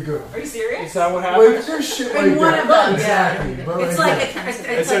 and then you're good. Are you serious? Is that what happened? Like there's shit And like one that. of Not them, exactly, but it's like like that.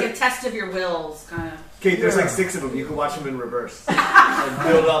 it's like a test of your wills, kind of. Kate, there's Yeah. like 6 of them. You can watch them in reverse and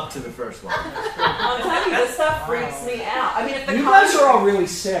build up to the first one. I'm telling you, this stuff freaks me out. I mean, if the You guys are all really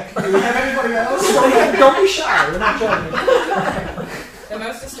sick. Do we have anybody else? Don't be shy. We're not judging. The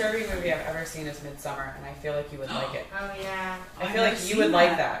most disturbing movie I've ever seen is Midsommar, and I feel like you would like it. Oh yeah. I feel like you would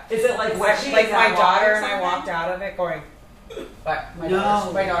like that. Is it like Like witchy? my Is that daughter water or and I something? walked out of it going, But my No.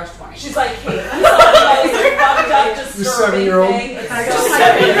 daughter's 20. She's like, Kate, I saw you guys fucked up Your disturbing 7-year-old? thing.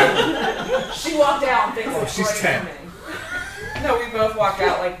 It's so she walked out and thinks Oh, it's she's great 10. for me. No, we both walked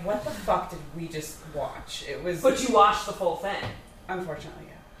out like, what the fuck did we just watch? It was. But you watched the full thing. Unfortunately,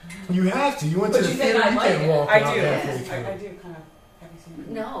 yeah. You have to. You went But to the you think theater. I You like can't it. walk I out do. halfway I through. do kind of. Have you seen it?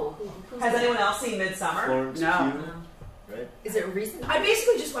 No. Has anyone else seen Midsummer? Florence No. Pugh, right? Is it recent? I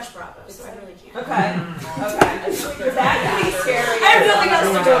basically just watched Bravo, so I really can't. Okay. Okay. That can be scary. I have nothing else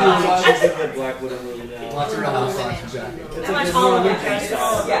to do about it. She's in the Black Widow movie now. Lots of Real Housewives from Jackie. I watch all of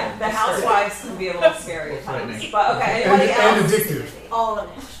it. Yeah, the housewives can be a little scary at times. Frightening. But okay, anybody And else? addictive. All of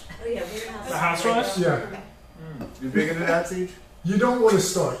it. Oh yeah, Weird House. The Housewives? Yeah. You big into that, Siege? You don't want to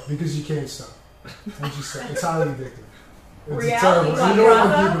start because you can't stop. Once you start, it's highly addictive. It's Reality, terrible. You don't want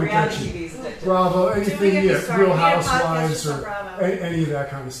Bravo, people reality catching. TV is addictive. Bravo, Don't anything, get me yeah, started. Real We have podcasts Housewives just on or Bravo. any of that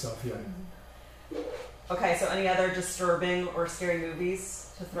kind of stuff, yeah. Okay, so any other disturbing or scary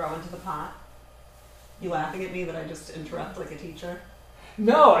movies to throw into the pot? You laughing at me that I just interrupt like a teacher?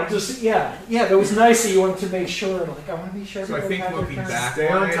 No, I just that was nice that you wanted to make sure. Like, I want to be sure. So I everybody think had their looking turn. back Stay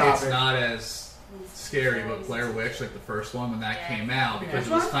on on it, topic. it's not as scary, but Blair Witch, like the first one when that came out, because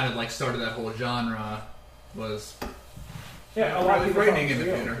Yeah. it was kind of like started that whole genre, was Yeah, a lot of really people frightening in thought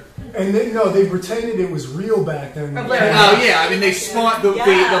the it was theater. And they pretended it was real back then. Oh, Blair Oh yeah, I mean they spawned the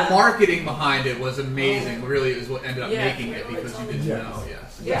Yeah. marketing behind it was amazing. Really, is what ended up Yeah. making it because you didn't Yeah. know.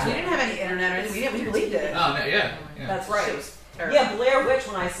 Yes. Yeah, we didn't have any internet or anything. We believed it. Oh no, yeah. That's right. Shit was terrible. Yeah, Blair Witch,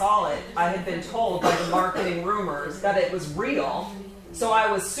 when I saw it, I had been told by the marketing rumors that it was real. So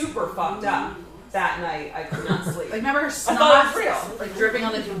I was super fucked up that night. I could not sleep. Like, remember her I snot? thought it was real. Like, dripping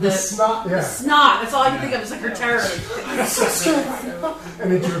on the The snot, yeah. snot. That's all I can think of is like her terror.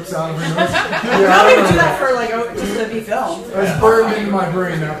 And it drips out of her nose. How Yeah, would you do that for, like, just to be filmed? It's burned into my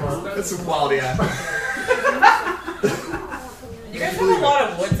brain, that part. That's some quality acting. You guys have a lot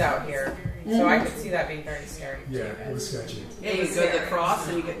of woods out here, so I could see that being very scary. Yeah, it was sketchy. Yeah, you go to the cross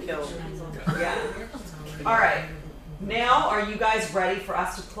and you get killed. Yeah. All right. Now, are you guys ready for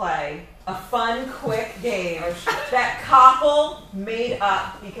us to play a fun, quick game that Koppel made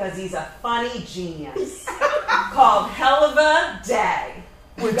up because he's a funny genius called Hell of a Day?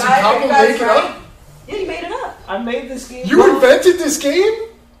 Wait, did Are Koppel you guys make it ready? up? Yeah, you made it up. I made this game. You invented this game?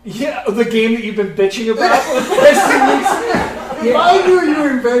 Yeah, the game that you've been bitching about for the past 2 weeks. If I knew you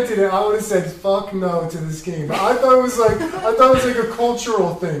invented it, I would have said fuck no to this game. But I thought it was like a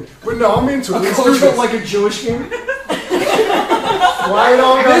cultural thing. But no, I'm into it. A Let's do cultural, this. like a Jewish game. Why it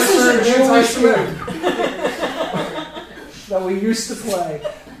all got This is a turned Jewish anti-Semitic? that we used to play.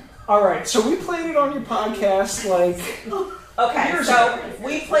 All right, so we played it on your podcast, like. Okay, so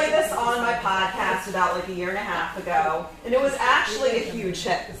we played this on my podcast about like a year and a half ago, and it was actually a huge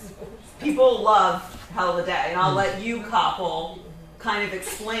hit. People love Hell of a Day, and I'll let you, Koppel, kind of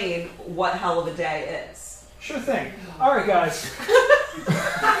explain what Hell of a Day is. Sure thing. All right, guys.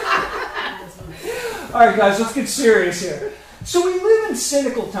 All right, guys, let's get serious here. So we live in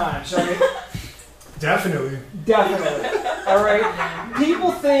cynical times, right? Definitely. Definitely. All right.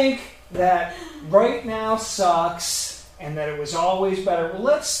 People think that right now sucks and that it was always better. Well,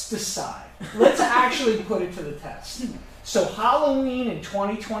 let's decide. Let's actually put it to the test. So Halloween in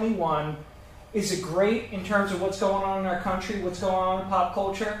 2021, is it great in terms of what's going on in our country, what's going on in pop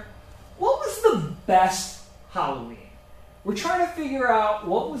culture? What was the best Halloween? We're trying to figure out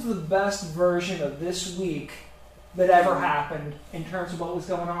what was the best version of this week that ever happened in terms of what was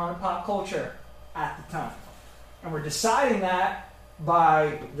going on in pop culture at the time. And we're deciding that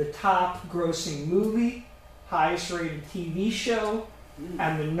by the top grossing movie, highest rated TV show,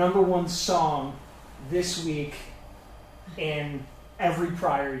 and the #1 song this week in every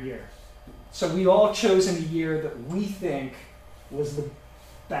prior year. So we all chosen a year that we think was the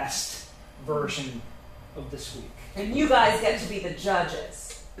best version of this week. And you guys get to be the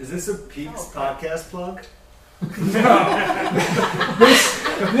judges. Is this a Peaks podcast plug? No.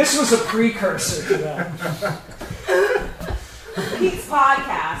 This was a precursor to that. Pete's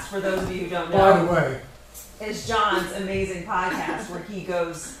podcast, for those of you who don't know, By the way, is John's amazing podcast where he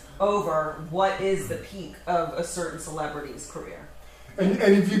goes over what is the peak of a certain celebrity's career. and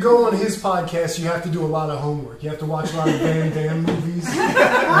if you go on his podcast, you have to do a lot of homework. You have to watch a lot of Van Damme movies.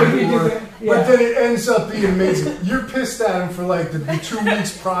 But then it ends up being amazing. You're pissed at him for like the 2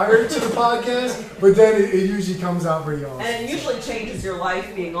 weeks prior to the podcast, but then it usually comes out pretty awesome. And it usually changes your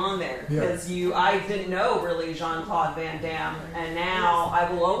life being on there because I didn't know really Jean-Claude Van Damme, and now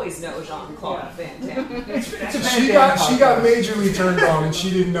I will always know Jean-Claude Van Damme. She got majorly turned on, and she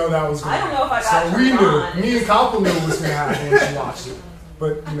didn't know that was going to I don't know if I got So we turned knew. on. Me and Koppel knew what was going to happen when she watched it.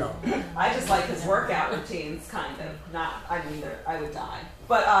 But I just like his workout routines, kind of. I would die.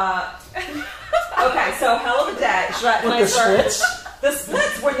 But okay, so hell of a day. Can I start? Splits? The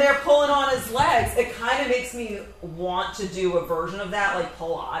splits when they're pulling on his legs, it kind of makes me want to do a version of that, like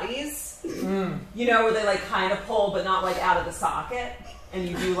Pilates. Where they like kind of pull, but not like out of the socket, and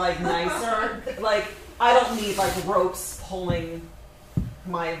you do like nicer. Like I don't need like ropes pulling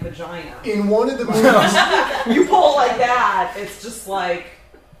my vagina. In one of the movies, you pull like that. It's just like.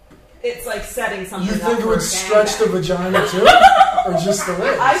 It's like setting something you up. think it would stretch the vagina too? Or just the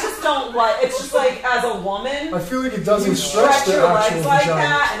legs? I just don't like, it's just like as a woman. I feel like it doesn't you stretch the your actual legs like vagina.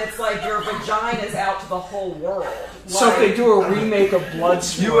 that, and it's like your vagina is out to the whole world. So if they do a remake of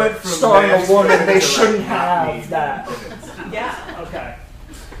Bloodsport went from starring a woman, they manspreading to, shouldn't like, have that. Yeah. Okay.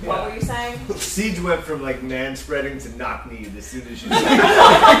 What were you saying? Siege went from like man spreading to knock kneed as soon as you said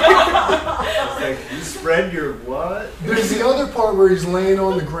I was like, you spread your what? There's the other part where he's laying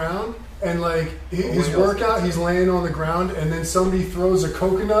on the ground, and like his workout, he's laying on the ground, and then somebody throws a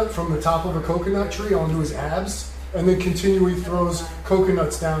coconut from the top of a coconut tree onto his abs, and then continually throws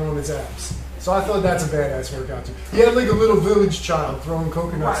coconuts down on his abs. So I thought that's a badass workout too. He had like a little village child throwing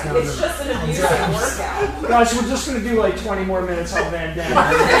coconuts down It's just an abusive workout. Guys, we're just going to do like 20 more minutes on Van Damme.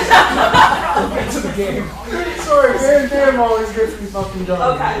 We'll get to the game. Sorry, Van Damme always gets me fucking done.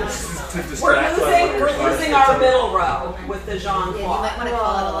 Okay. We're losing our middle row with the Jean-Claude. Yeah, you might want to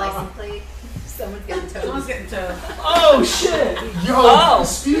call it a license plate. Someone's getting towed. Oh, shit. Yo,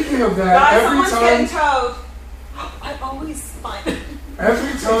 speaking of that, Guys, every someone's time... getting towed. I always find...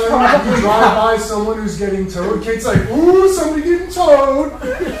 Every time you drive by someone who's getting towed, Kate's like, ooh, somebody getting towed.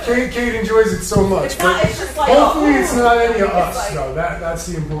 Kate enjoys it so much. It's just like, hopefully it's not any of us, though. That's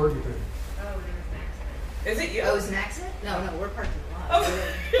the important thing. Is it you? Oh, is an accident? No, we're parking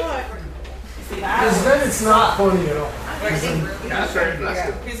the lot. Because then it's not funny at all.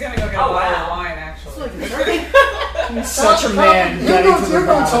 He's gonna go get a bottle of wine, actually. He's such a man. He'll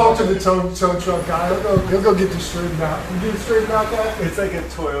go talk to the tow truck guy. He'll go get this straightened out. You get it straightened out, that? It's like a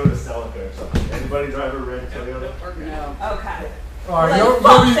Toyota Celica or something. Anybody drive a red Toyota? No. Okay. All right,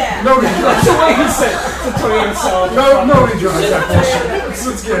 nobody drives. That's the way he said. It's a Toyota Celica. Nobody drives that bullshit.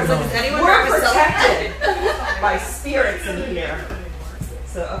 Let's get it on. We're protected by spirits in here.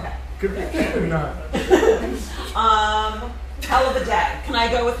 So, okay. Could be not. Hell of a day. Can I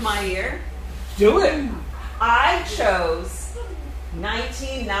go with my year? Do it. I chose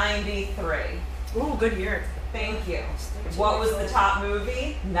 1993. Ooh, good year. Thank you. What was the top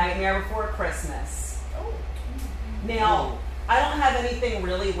movie? Nightmare Before Christmas. Now, I don't have anything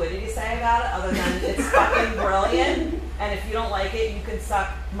really witty to say about it other than it's fucking brilliant. And if you don't like it, you can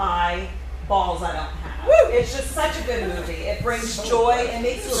suck my balls I don't have. It's just such a good movie. It brings joy. It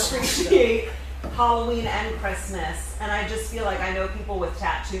makes you appreciate Halloween and Christmas. And I just feel like I know people with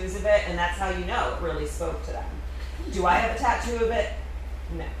tattoos of it, and that's how you know it really spoke to them. Do I have a tattoo of it?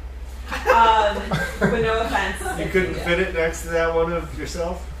 No. But no offense. You couldn't fit it next to that one of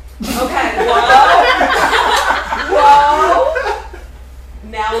yourself? Okay, whoa.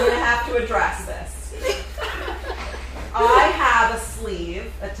 Now we're going to have to address this. I have a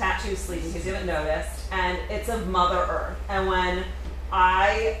sleeve, a tattoo sleeve, in case you haven't noticed, and it's of Mother Earth. And when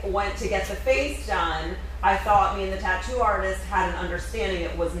I went to get the face done, I thought me and the tattoo artist had an understanding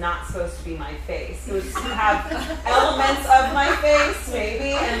it was not supposed to be my face. It was to have elements of my face,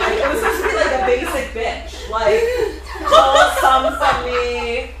 maybe, and like it was supposed to be like a basic bitch. Like, pull some from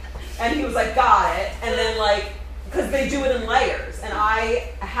me. And he was like, got it. And then like, because they do it in layers. And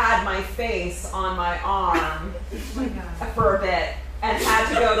I had my face on my arm for a bit and had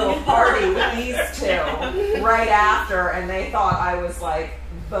to go to a party with these two right after. And they thought I was like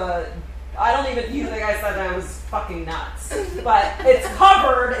I don't even, you think I said I was fucking nuts. But it's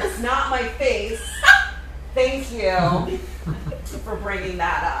covered. It's not my face. Thank you for bringing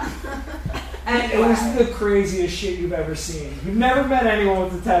that up. Anyway. It was the craziest shit you've ever seen. You've never met anyone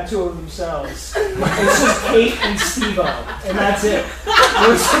with a tattoo of themselves. It's just Kate and Steve-O, and that's it.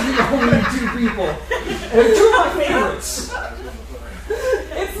 Those are the only two people. And they're two of my favorites.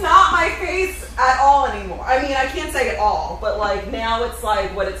 It's not my face at all anymore. I mean, I can't say at all, but like now it's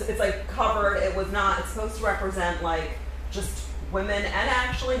like what it's like covered. It was not. It's supposed to represent like just women and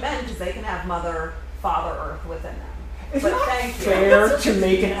actually men because they can have Mother, Father Earth within them. It's but not thank you. fair to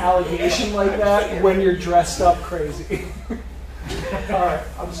make an allegation like that when you're dressed up crazy. Alright,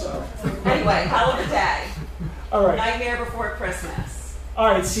 I'm sorry. Anyway, hell of a day. Alright. Nightmare Before Christmas.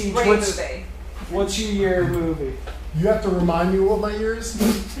 Alright, Siege, Great movie. What's your year movie? You have to remind me what my year is?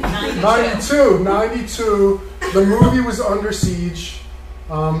 92. 92. The movie was Under Siege.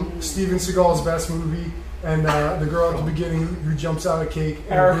 Steven Seagal's best movie. and the girl at the beginning who jumps out of cake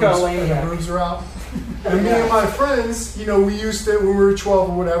and Erica the Lane. brooms are out. And me and my friends, we used to, when we were 12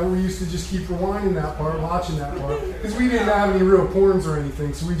 or whatever, we used to just keep rewinding that part, watching that part, because we didn't have any real porns or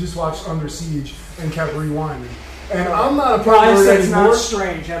anything, so we just watched Under Siege and kept rewinding. And I'm not a guys, pervert that's anymore. not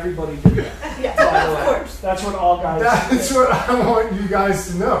strange. Everybody did that. Yeah, By the of way. course. That's what all guys That's do. what I want you guys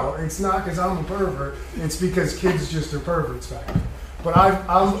to know. It's not because I'm a pervert. It's because kids just are perverts back then. But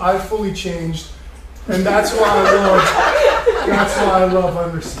I've fully changed, and that's why I love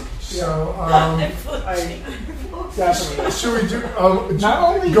Under Siege. So Definitely. should we do Not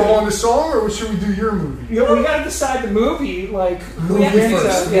only go on the song, or should we do your movie? We got to decide the movie. Like Movie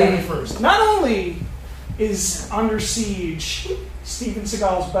first. yeah. Movie first. Not only is Under Siege Steven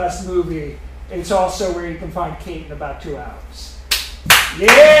Seagal's best movie, it's also where you can find Kate in about 2 hours.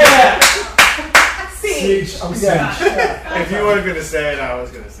 Yeah. Siege. I'm Siege. Yeah. If you weren't going to say it, I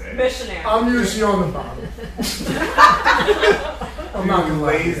was going to say it. Missionary. I'm usually on the bottom. I'm not You gonna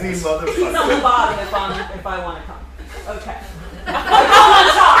lie to you lazy guys. He's on the motherfucker. bottom if I want to come. Okay.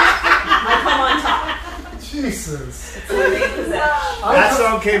 I come on top. Jesus. It's my main possession. That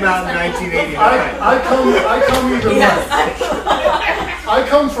song came out in 1989. I come either Yes. way. I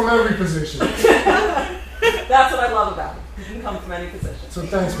come from every position. That's what I love about it. You can come from any position. So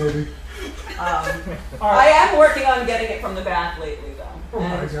thanks, baby. I am working on getting it from the back lately, though. Oh my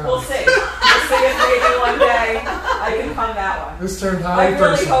And God. we'll see. We'll see if maybe one day I can come that way. This turned high I really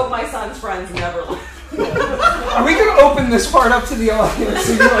personal. hope my son's friends never leave. Are we going to open this part up to the audience?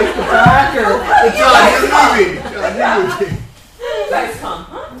 So you like the back or? John, your movie. You guys come,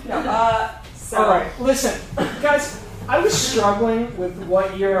 huh? No. So. All right, listen, guys. I was struggling with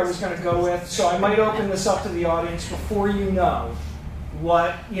what year I was going to go with, so I might open this up to the audience before you know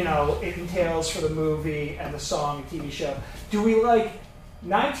what it entails for the movie and the song and TV show. Do we like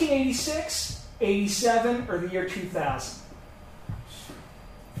 1986, 87, or the year 2000?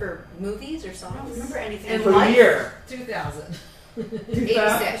 For movies or songs? I don't remember anything. And For the life? year. 2000.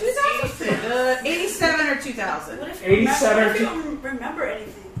 86. 87 or 2000. What if 87 what if you don't remember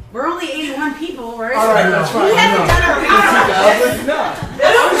anything? We're only 81 people, right? All right, that's fine. We haven't done our research. No.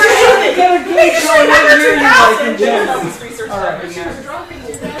 Don't Get a gauge on what year you like in general. Research All right. True.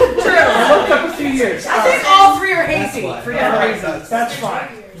 I looked up a few years. I think all three are hazy for All different right, reasons. that's fine.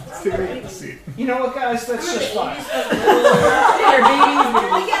 You know what, guys? That's just fine. Your babies.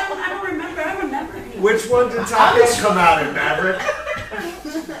 I don't remember. I don't remember. Which one did Top Gun come out in, Maverick?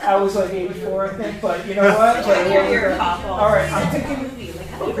 I was like 84, I think, but you know what? All right, I'm thinking.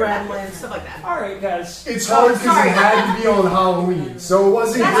 Gremlins, stuff like that. All right, guys. It's hard because it had to be on Halloween, so it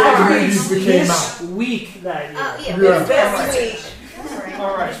wasn't That's the all right. movies that came This out. week that year. Yeah, Yeah. This week.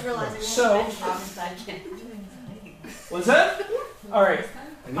 All right. So, what's that? All right.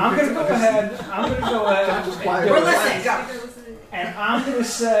 I'm gonna go ahead. We're listening. Go. And I'm gonna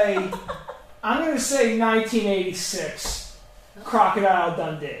say 1986. Crocodile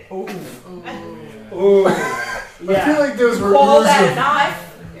Dundee. Ooh. I feel like those were Call it was that a a- knife.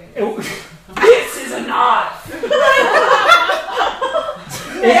 This is a knife.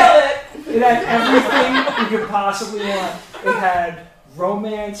 Nailed it. It had everything you could possibly want. It had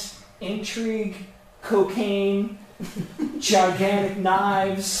romance, intrigue, cocaine, gigantic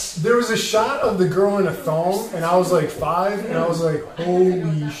knives. There was a shot of the girl in a thong, and I was like 5, and I was like,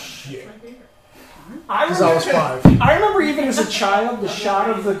 holy shit. Because I was 5. I remember even as a child, the shot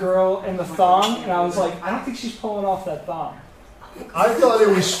of the girl in the thong, and I was like, I don't think she's pulling off that thong. I thought it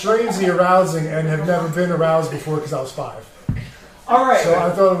was strangely arousing and have never been aroused before because I was 5. All right. So I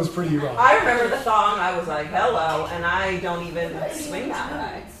thought it was pretty erotic. I remember the thong. I was like, hello, and I don't even swing that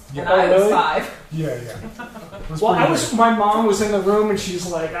way. Yeah. And I was really? 5. Yeah. It was Well, pretty my mom was in the room, and she's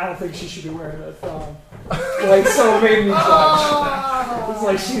like, I don't think she should be wearing that thong. Like, so it made me judge. It's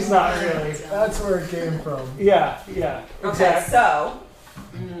like, she's not really. That's where it came from. Yeah, Okay, exactly. so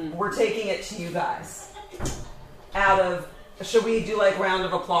we're taking it to you guys. Should we do like round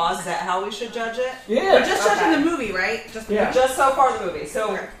of applause? Is that how we should judge it? Yeah. We're just judging the movie, right? Just so far the movie.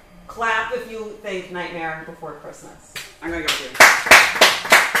 So clap if you think Nightmare Before Christmas. I'm gonna go with you.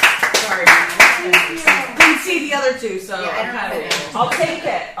 Sorry, didn't see the other two, so Yeah, I don't I'm know. kind I'll take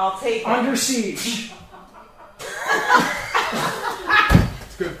it. I'll take it. Under Siege.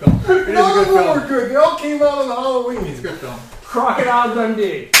 It's a good film. It is None a of good them film. were good. They all came out on Halloween. It's a good film. Crocodile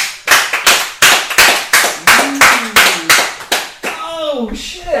Dundee. Oh,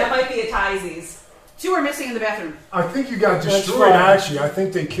 shit. That might be a Tizes. 2 are missing in the bathroom. I think you got destroyed, actually. I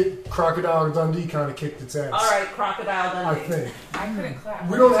think Crocodile Dundee kind of kicked its ass. All right, Crocodile Dundee. I think. I couldn't clap.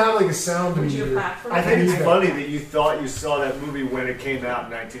 We don't have like a sound Would you meter. clap for me? I think it's funny that you thought you saw that movie when it came out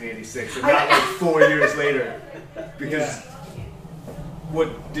in 1986 and not like 4 years later. Because, what,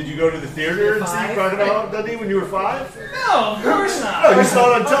 did you go to the theater and see Crocodile Dundee when you were 5? No, of course not. No, you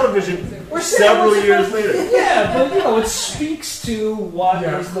saw it on television several years later. Yeah, but it speaks to what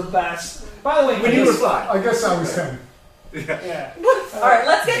is the best. By the way, when you were 5. I guess I was 10. Yeah. All right,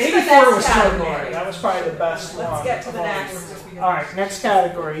 let's get to the 84 next was category. Toy. That was probably the best one. Let's get to the of all. next. All right, next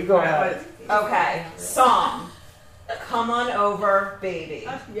category. You go ahead. Okay, song. Come On Over, Baby.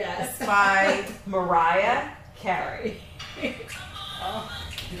 Yes. By Mariah Carey. You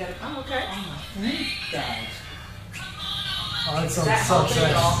gotta come, okay. Oh, that sounds That so helped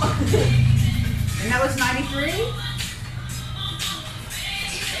it all. And that was 93?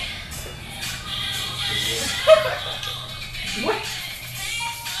 What?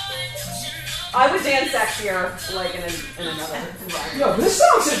 I would dance sexier, like in another environment. Yo, this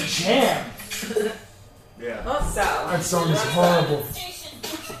song's a jam. Yeah. So That song is horrible.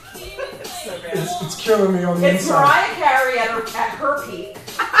 it's so bad. It's killing me on the It's inside. Mariah Carey at her peak.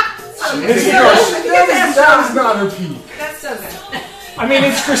 That is not her peak. That's so good. I mean,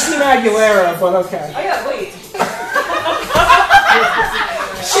 it's Christina Aguilera, but okay. Oh yeah, wait.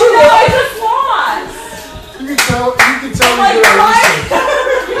 She Oh no, I just lost. You can tell Oh me my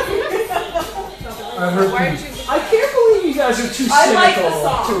at her peak. I can't believe you guys are too I like the cynical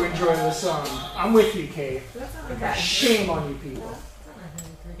song. to enjoy the song. I'm with you, Kate. Okay. Shame on you people.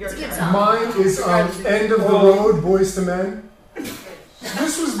 Your turn. Mine is End of the Road, Boys to Men.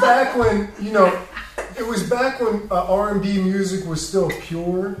 This was back when, it was back when R&B music was still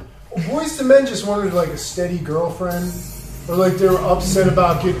pure. Boys to Men just wanted like a steady girlfriend, or like they were upset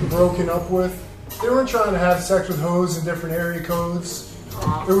about getting broken up with. They weren't trying to have sex with hoes in different area codes.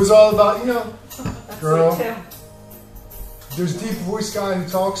 It was all about, girl, there's deep voice guy who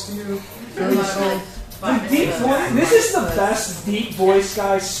talks to you during the song. The deep voice, this is the best deep voice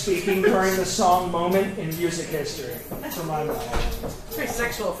guy speaking during the song moment in music history, for my knowledge. It's very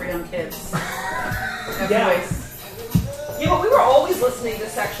sexual for young kids. Yeah. Yeah, but we were always listening to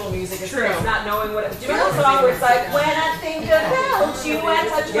sexual music as kids, not knowing what it was. Do you know the song where it's like, when I think about you and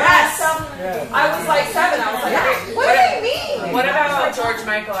touch my stuff? Yeah. I was like 7. I was like, what do you mean? What about George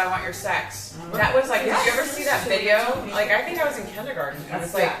Michael, I Want Your Sex? That was like, did you ever see that video? Like, I think I was in kindergarten. It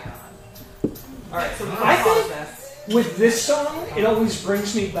was like, alright, so we I think with this song, it always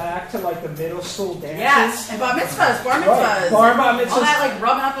brings me back to like the middle school dances. Yes, and bar mitzvahs, bar mitzvahs. Right. Bar mitzvahs. All that like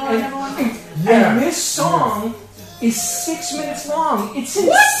rubbing up on everyone. And this song is 6 minutes long. It's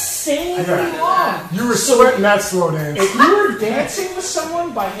insanely long. You were sweating that slow dance. If you were dancing with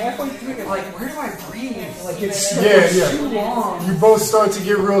someone by halfway through, you're like, where do I breathe? Like it's too long. You both start to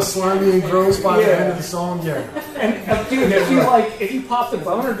get real slimy and gross by the end of the song. Yeah. And dude, if you popped a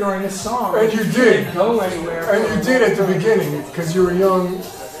boner during this song, And you did. didn't go anywhere. And you did at the beginning because you were young.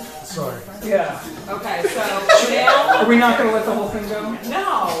 Sorry. Yeah. Okay, so now Are we not going to let the whole thing go?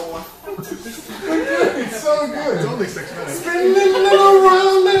 no. It's so good. It's only 6 minutes. Spinning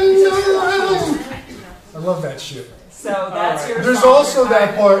around and around. I love that shit. So that's your There's song. also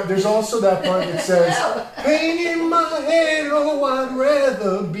that part. There's also that part that says, "Pain in my head, oh, I'd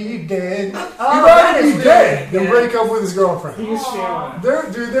rather be dead." He'd rather be dead than break up with his girlfriend. He was feeling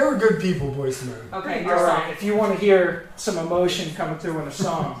it. They were good people, Boys to Men. Okay, your All song. right, if you want to hear some emotion coming through in a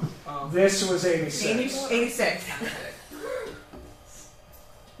song, this was 86. 86.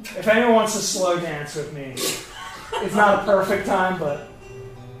 If anyone wants to slow dance with me, it's not a perfect time, but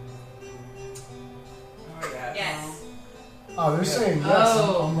Yes. Oh, they're saying yes.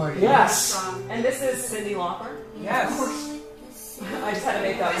 Oh. I'm like, yes. And this is Cyndi Lauper. yes. I just had to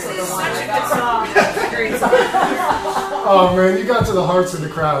make that This for is the one such I a got. good song. That's a great song. Oh man, you got to the hearts of the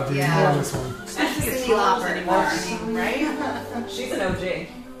crowd, dude. Yeah. You won this one. That's Cyndi Lauper, right? She's an OG.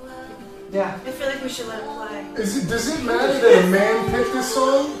 Yeah. I feel like we should let it play. Does it matter that a man picked this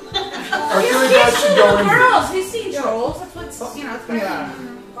song? I feel like that He's should seen go the in. girls. He's seen Trolls. That's what's, it's better. Yeah.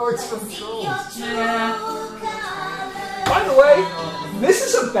 Oh, it's from Trolls. Yeah. By the way, this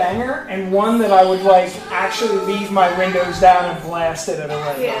is a banger and one that I would like actually leave my windows down and blast it at a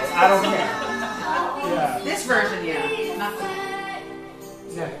rate. Yeah. I don't care. Yeah. This version, yeah. Nothing.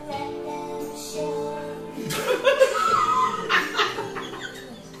 Yeah.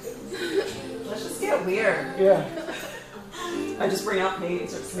 Let's just get weird. Yeah. I just bring up Nate and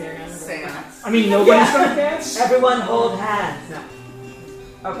start smearing on everybody. I mean, nobody's gonna dance. Everyone hold hands. No.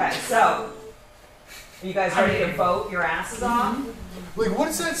 Okay, so Are you guys ready to vote your asses off? Like, what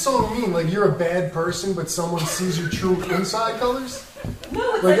does that song mean? Like, you're a bad person, but someone sees your true inside colors?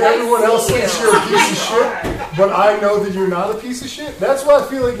 No, it's like I everyone see else you. thinks you're a piece of shit, but I know that you're not a piece of shit? That's what I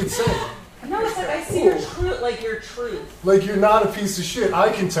feel like it's saying. No, it's like I see your truth, like your truth. Like, you're not a piece of shit.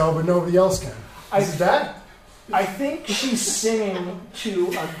 I can tell, but nobody else can. Is it that? I think she's singing to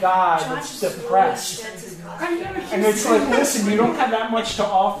a guy that's depressed. And it's like, listen, you don't have that much to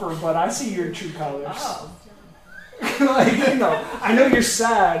offer, but I see your true colors. Oh. Like, you know, I know you're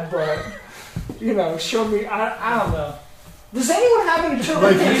sad, but, you know, show me, I don't know. Does anyone have an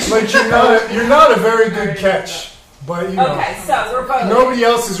interpretation? Like you're not a very good catch, but you know. Okay, so we're voting. Nobody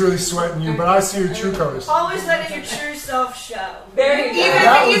else is really sweating you, but I see your true colors. Always letting your true self show. There you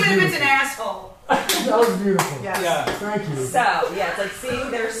go. Even if it's an asshole. That was beautiful. Yes. Yeah. Thank you. So, yeah, it's like seeing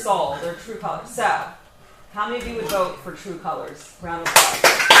their soul, their true colors. So, how many of you would vote for true colors? Round of applause.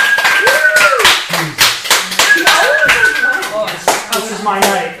 This is my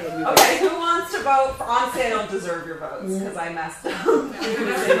night. Okay, who wants to vote for, honestly, I don't deserve your votes because I messed up.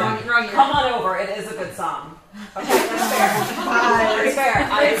 Come on over, it is a good song. Okay, that's fair. That's fair.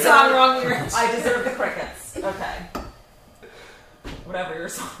 I deserve the crickets. Okay. Whatever your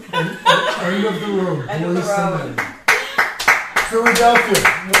song is. End of the road. End of the road. Philadelphia,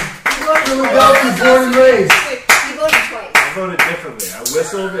 born and raised. You voted twice. I voted differently. I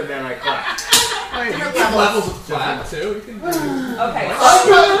whistled and then I clapped. You have levels of clap too. You can do Okay. I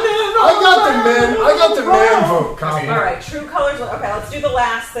got the man vote. Copy. All right, true colors. Okay, let's do the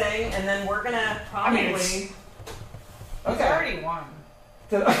last thing, and then we're gonna probably. He's already won.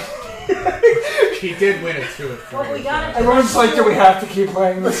 He did win it 2 of 3. Well, we got it. Everyone's like, do we have to keep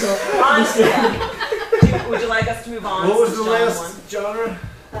playing this? Honestly, would you like us to move on? What was the John last one? genre?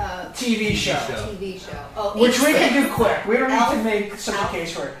 TV show. TV show. Oh, Which we can Instant. do quick. We don't need to make such a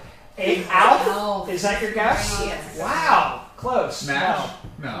case for it. Alf? Is that your guess? Yes. Wow. Close. Smash?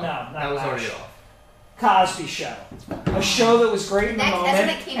 No, No. not That was Mash. already off. Cosby Show. A show that was great in the That's moment when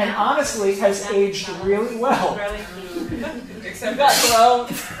it came and out. honestly has aged really well. Except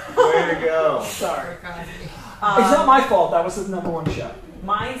Way to go. Sorry. It's not my fault. That was the #1 show.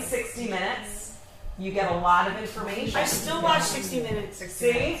 Mine's 60 minutes. You get a lot of information. I still watch 60 Minutes.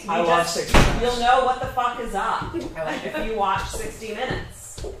 See? I love 60 Minutes. You'll know what the fuck is up if you watch 60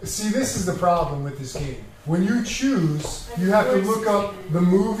 Minutes. See, this is the problem with this game. When you choose, you have to look up the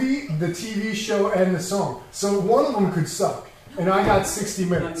movie, the TV show, and the song. So one of them could suck. And I got 60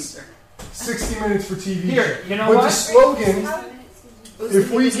 minutes. 60 minutes for TV Here, show. you know but what? the slogan,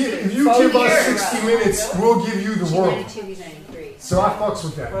 if you give us 60 minutes, we'll give you the world. 92, 93. So I fucks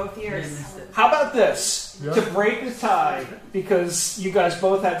with that. Both years. How about this? Yeah. To break the tie, because you guys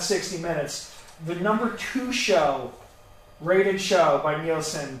both had 60 minutes, the #2 show, rated show by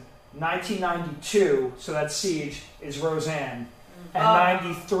Nielsen, 1992, so that's Siege, is Roseanne. And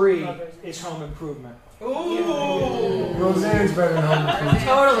 93 is Home Improvement. Ooh. Roseanne's better than Home Improvement.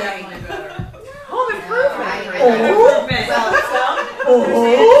 Totally. Home Improvement.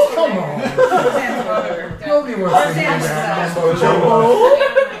 Oh, come on. Nobody wants to hear that mumbo jumbo.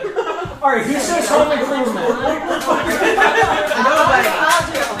 All right, who says Home Improvement? Nobody.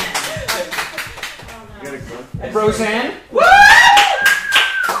 Roseanne? Woo!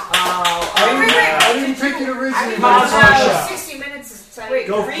 I didn't pick it originally. Cosby Show. 60 Minutes is tight. Wait,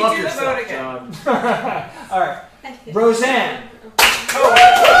 Go redo fuck the yourself, vote again. John. All right, Roseanne.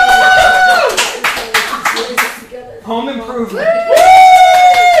 Home Improvement.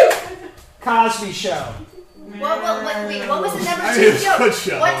 Cosby Show. Wait, what was the number I 2 mean, it's a show? good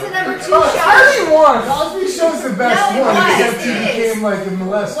show. What's the number 2 Oh, show? Everyone! Cosby Show's the best No, it one, was. except he It is. became like a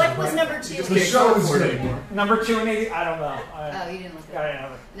molester. What was number 2? The show is good. Number 2 and 80. I don't know. Oh, you didn't look I at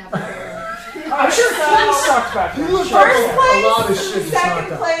don't know. it. No. I'm sure he sucked back He then. looked Sure. like First a place, lot of shit is second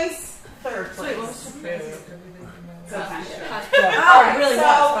knocked out. place, third place. It's okay. Yeah. All right, really so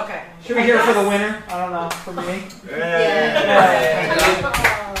was. Okay. Should we hear for the winner? I don't know. For me?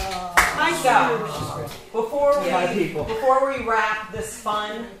 So, before My people. we wrap this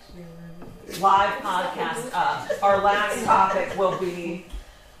fun live podcast up, our last topic will be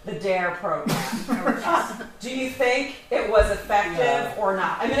the DARE program. Do you think it was effective or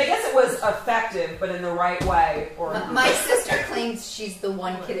not? I mean, I guess it was effective, but in the right way or not. My sister claims she's the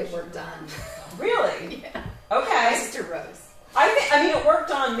one kid it worked on. Really? Yeah. Okay. My sister Rose. I mean, it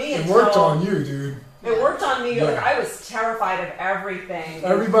worked on me. It until, worked on you, dude. It worked on me. Like Yeah. I was terrified of everything.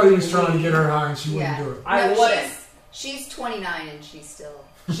 Everybody was trying to get her high and she wouldn't do it. I No, wouldn't. She's 29 and she's still.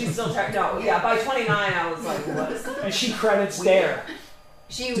 She's still no, yeah. By 29, I was like, what is And she credits DARE.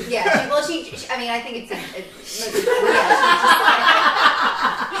 She I mean, I think it's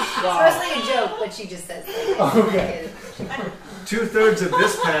mostly a joke, but she just says that. Okay. 2/3 of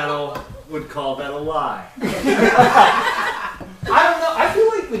this panel would call that a lie. I don't know. I feel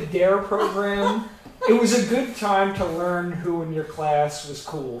like the DARE program, it was a good time to learn who in your class was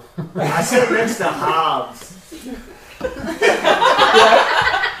cool. I sit next to Hobbs. Yeah?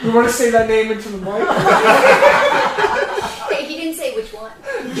 You want to say that name into the mic? Hey, he didn't say which one.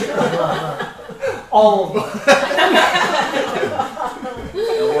 All of them.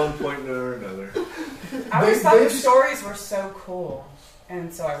 At one point or another. I always thought the stories were so cool,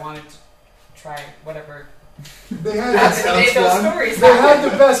 and so I wanted to try whatever. They had made those stories. They had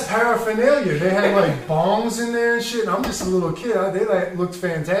the best paraphernalia. They had like bongs in there and shit. And I'm just a little kid. They like looked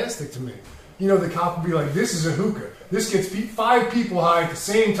fantastic to me. You know, the cop would be like, "This is a hookah. This gets 5 people high at the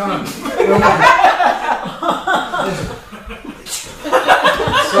same time."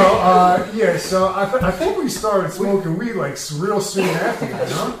 So I think we started smoking weed like real soon after that,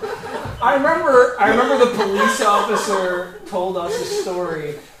 huh? I remember the police officer told us a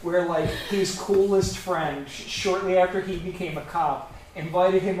story where like his coolest friend, shortly after he became a cop,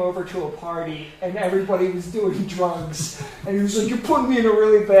 invited him over to a party and everybody was doing drugs. And he was like, "You're putting me in a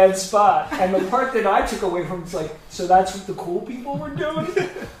really bad spot." And the part that I took away from it was like, "So that's what the cool people were doing?"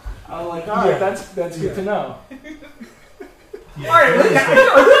 I was like, all right, that's good to know. Yeah. All right, are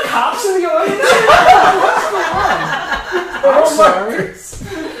there cops in the audience? What's going on?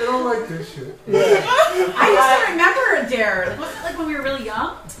 They don't like this shit. I used to remember a DARE, like when we were really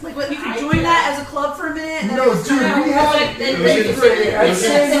young. Like when you could join that as a club for a minute. And No, dude, we had eighth grade at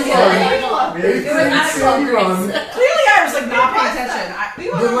Sandy Run. Clearly, I was like not paying attention.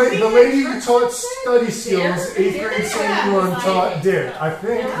 The lady who taught study skills, 8th grade Sandy Run taught DARE, I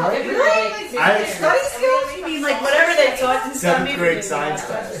think, right? Study skills? You mean like whatever they taught in 7th grade science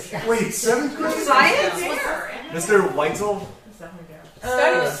class. Wait, 7th grade? Science? Mr. Weitzel?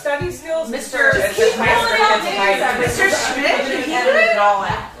 Study skills, Mr. Schmidt. He edited it all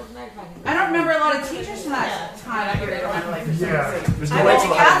out. I don't remember a lot of teachers from that time period. Yeah. I went to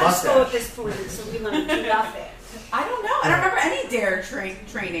Catholic school at this point, so we learned nothing. I don't know. I don't remember any DARE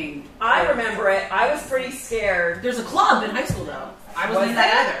training. I remember it. I was pretty scared. There's a club in high school, though. I wasn't in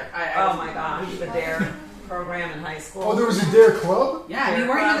that either. Oh my gosh, the DARE program in high school. Oh, there was a DARE club? Yeah, you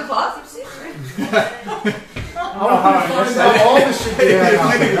weren't in the club? All the shit they had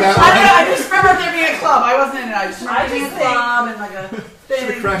out there. I don't know. I just remember there being a club. I wasn't in it. I just remember being a club and like a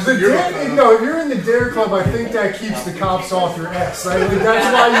thing. No, if you're in the DARE club, I think that keeps the cops off your ass. That's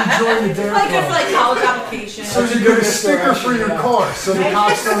why you join the DARE Like club. good for like college applications. So you get a sticker for your car, so the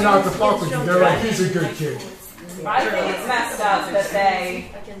cops don't know how to fuck with you. They're like, "He's a good kid." I think it's messed up that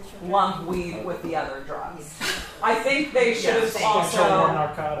they lump weed with the other drugs. I think they should have also. More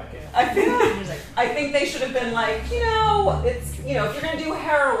narcotic. I think they should have been like, it's if you're gonna do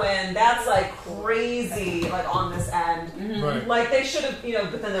heroin, that's like crazy, like on this end. Mm-hmm. Right. Like they should have,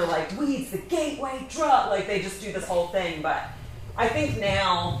 but then they're like, weed's the gateway drug. Like they just do this whole thing. But I think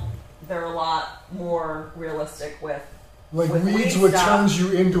now they're a lot more realistic with weed's weed what stuff. turns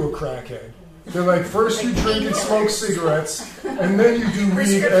you into a crackhead. They're like, first you drink and smoke cigarettes, and then you do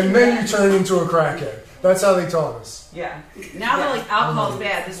weed, and then you turn into a crackhead. That's how they taught us. Yeah. Now they're like, alcohol's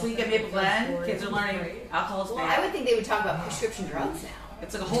bad. This week at Maple Glen, kids are learning alcohol's Well, bad. I would think they would talk about prescription drugs now.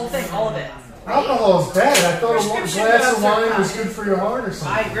 It's like a whole thing, all of it. Alcohol's bad. I thought a Prescription glass of drugs are wine was fine. good for your heart or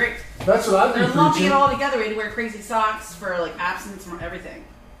something. I agree. That's what I've been They're lumping it preaching. all together. We had to wear crazy socks for like absence from everything.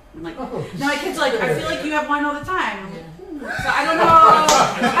 I'm like, Oh, no, my kids are like, I feel like you have wine all the time. So I don't know. I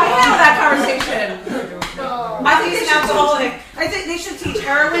don't know that conversation. I think it's an alcoholic. I think they should teach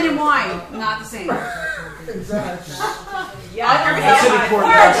heroin and wine, not the same. Exactly. Everything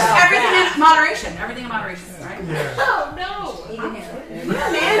in moderation. Everything in moderation, right? Yeah. Oh no! Eating heroin.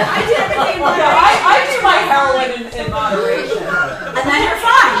 Yeah, man, I did everything in I do my heroin in moderation. And then you're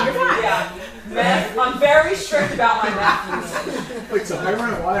fine. You're fine. Yeah. Meth, I'm very strict about my meth usage. Wait, so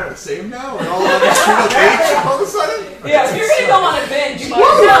heroin and wine are the same now? And all on external page all of a sudden? Yeah, if you're gonna go on a binge, you might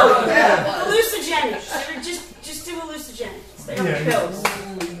No, yeah. hallucinogenics. Just do hallucinogenics. They are pills.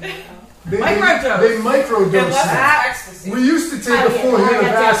 They Microdose. microdose. Ecstasy. We used to take a full hit of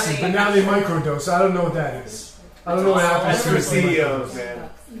acid, but now they microdose. I don't know what that is. I don't know what happens That's to for it. CEOs, man.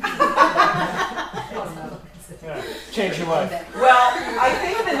 Change your life. Well, I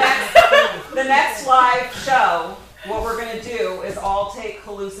think the next live show, what we're gonna do is all take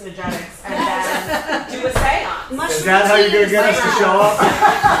hallucinogenics and then do a seance. Is that how you're gonna get us to show up?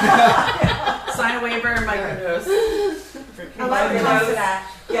 Sign a waiver and microdose.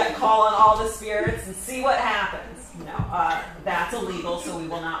 Get call on all the spirits and see what happens. No. that's illegal, so we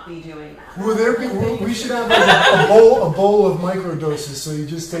will not be doing that. Will there be? We should have like a bowl of microdoses. So you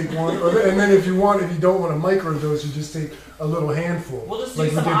just take one, and then if you don't want a microdose, you just take a little handful. We'll just do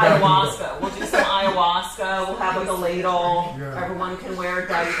like some ayahuasca. We'll do some ayahuasca. We'll have like a ladle. Yeah. Everyone can wear a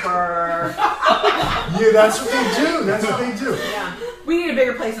diaper. Yeah, that's what they do. That's what they do. Yeah. We need a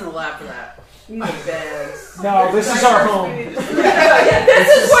bigger place in the lab for that. We need beds. No, this is our home. This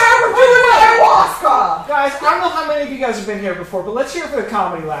is where we're doing ayahuasca. Guys, I don't know how many of you guys have been here before, but let's hear it for the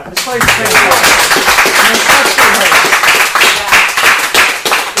Comedy Lab. This place is fantastic.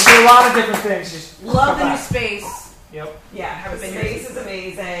 We do a lot of different things. Just Love the new space. Yep. Yeah, the space is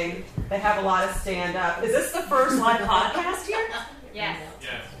amazing. They have a lot of stand-up. Is this the first live podcast here? Yes.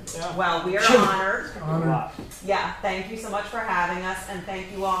 Yeah. Well, we are honored. Honored. Yeah, thank you so much for having us, and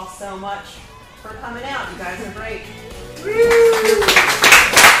thank you all so much for coming out. You guys are great.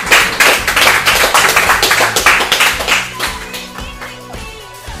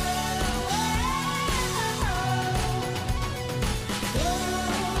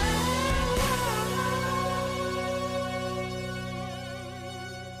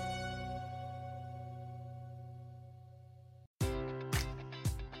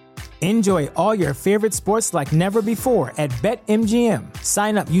 Enjoy all your favorite sports like never before at BetMGM.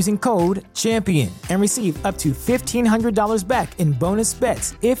 Sign up using code CHAMPION and receive up to $1,500 back in bonus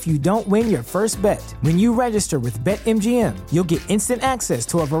bets if you don't win your first bet. When you register with BetMGM, you'll get instant access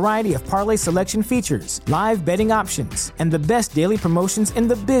to a variety of parlay selection features, live betting options, and the best daily promotions in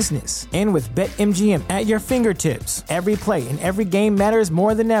the business. And with BetMGM at your fingertips, every play and every game matters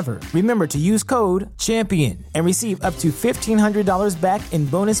more than ever. Remember to use code CHAMPION and receive up to $1,500 back in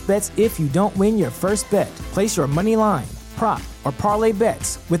bonus bets if you don't win your first bet. Place your money line, prop, or parlay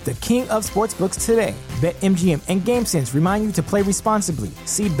bets with the king of sportsbooks today. BetMGM and GameSense remind you to play responsibly.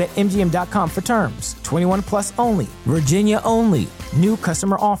 See BetMGM.com for terms. 21 plus only. Virginia only. New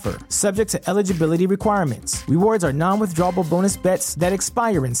customer offer. Subject to eligibility requirements. Rewards are non-withdrawable bonus bets that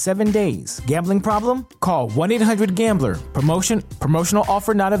expire in 7 days. Gambling problem? Call 1-800-GAMBLER. Promotional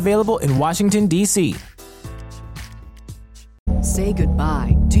offer not available in Washington, D.C. Say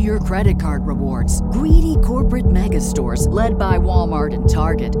goodbye to your credit card rewards. Greedy corporate mega stores, led by Walmart and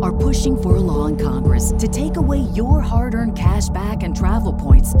Target, are pushing for a law in Congress to take away your hard-earned cash back and travel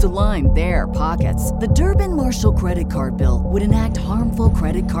points to line their pockets. The Durbin-Marshall credit card bill would enact harmful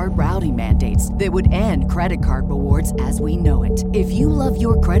credit card routing mandates that would end credit card rewards as we know it. If you love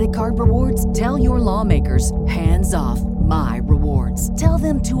your credit card rewards, tell your lawmakers, hands off my rewards. Tell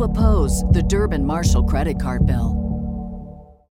them to oppose the Durbin-Marshall credit card bill.